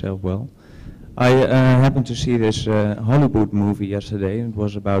explain myself well. I happened to see this Hollywood movie yesterday. It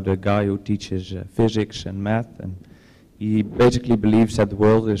was about a guy who teaches physics and math, and he basically believes that the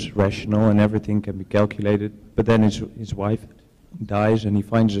world is rational and everything can be calculated, but then his wife dies, and he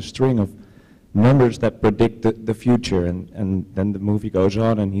finds a string of numbers that predict the future, and then the movie goes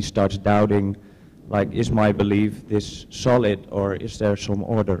on, and he starts doubting, like, is my belief this solid, or is there some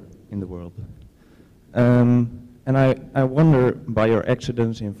order in the world? And I wonder, by your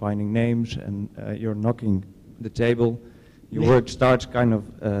accidents in finding names and your knocking the table, your work starts kind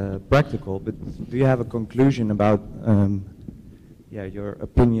of practical, but do you have a conclusion about your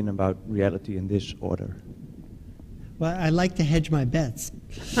opinion about reality in this order? Well, I like to hedge my bets.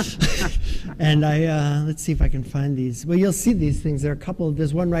 And let's see if I can find these. Well, you'll see these things. There are a couple,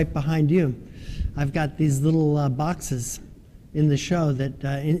 there's one right behind you. I've got these little boxes in the show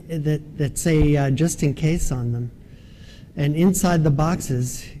that say just in case on them. And inside the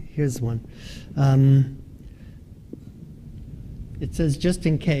boxes, here's one. It says just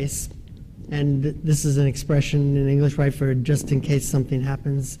in case. And this is an expression in English, right, for just in case something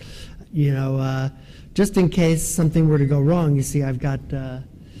happens. You know, just in case something were to go wrong, you see, I've got an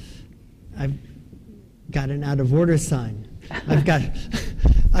out of order sign. I've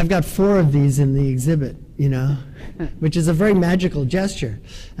got 4 of these in the exhibit, you know, which is a very magical gesture.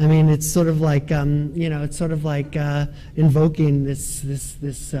 I mean, it's sort of like, you know, it's sort of like invoking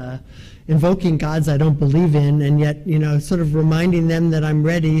invoking gods I don't believe in, and yet, you know, sort of reminding them that I'm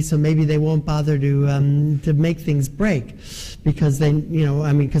ready, so maybe they won't bother to make things break, because they, you know,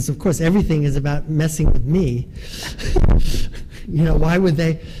 I mean, because of course everything is about messing with me. You know, why would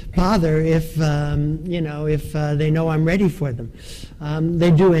they bother if, you know, if they know I'm ready for them?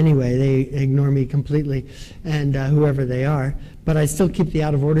 They do anyway. They ignore me completely, and whoever they are. But I still keep the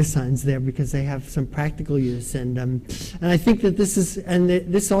out-of-order signs there because they have some practical use. And I think that this is, and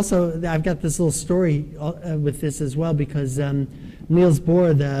this also, I've got this little story with this as well, because Niels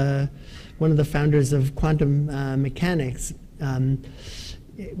Bohr, one of the founders of quantum mechanics, and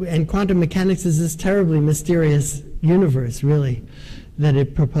quantum mechanics is this terribly mysterious universe, really, that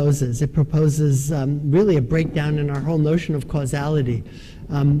it proposes. It proposes really a breakdown in our whole notion of causality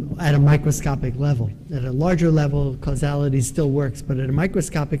at a microscopic level. At a larger level, causality still works, but at a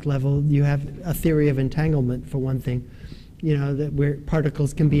microscopic level, you have a theory of entanglement, for one thing, you know, that where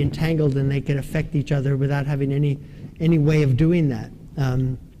particles can be entangled and they can affect each other without having any way of doing that.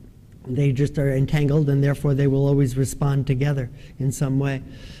 They just are entangled, and therefore they will always respond together in some way.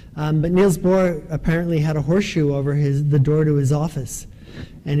 But Niels Bohr apparently had a horseshoe over the door to his office.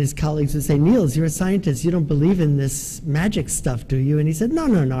 And his colleagues would say, Niels, you're a scientist. You don't believe in this magic stuff, do you? And he said, no,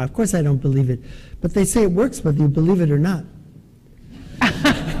 of course I don't believe it. But they say it works whether you believe it or not.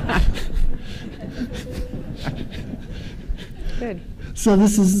 Good. So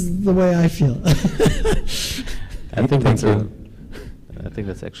this is the way I feel. I think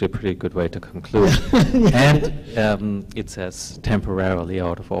that's actually a pretty good way to conclude. And it says temporarily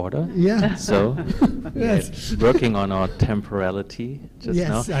out of order. Yeah. So Yes. working on our temporality just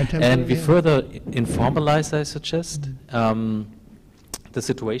Yes, now. our And we yeah. further informalize, I suggest, the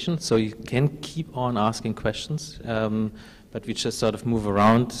situation. So you can keep on asking questions, but we just sort of move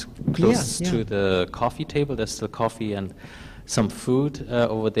around close Yeah. to the coffee table. There's still coffee and some food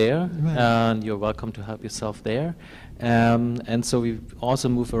over there, Right. and you're welcome to help yourself there. And so we also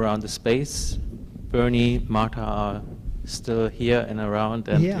move around the space. Bernie, Marta are still here and around,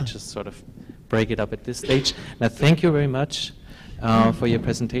 and Yeah. we just sort of break it up at this stage. Now, thank you very much for your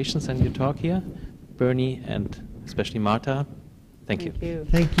presentations and your talk here, Bernie, and especially Marta. Thank you. Thank you.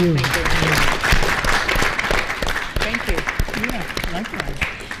 Thank you. Thank you. Yeah, likewise.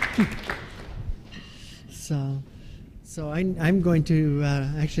 So I'm going to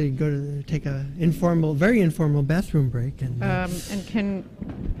actually take a very informal bathroom break. And And can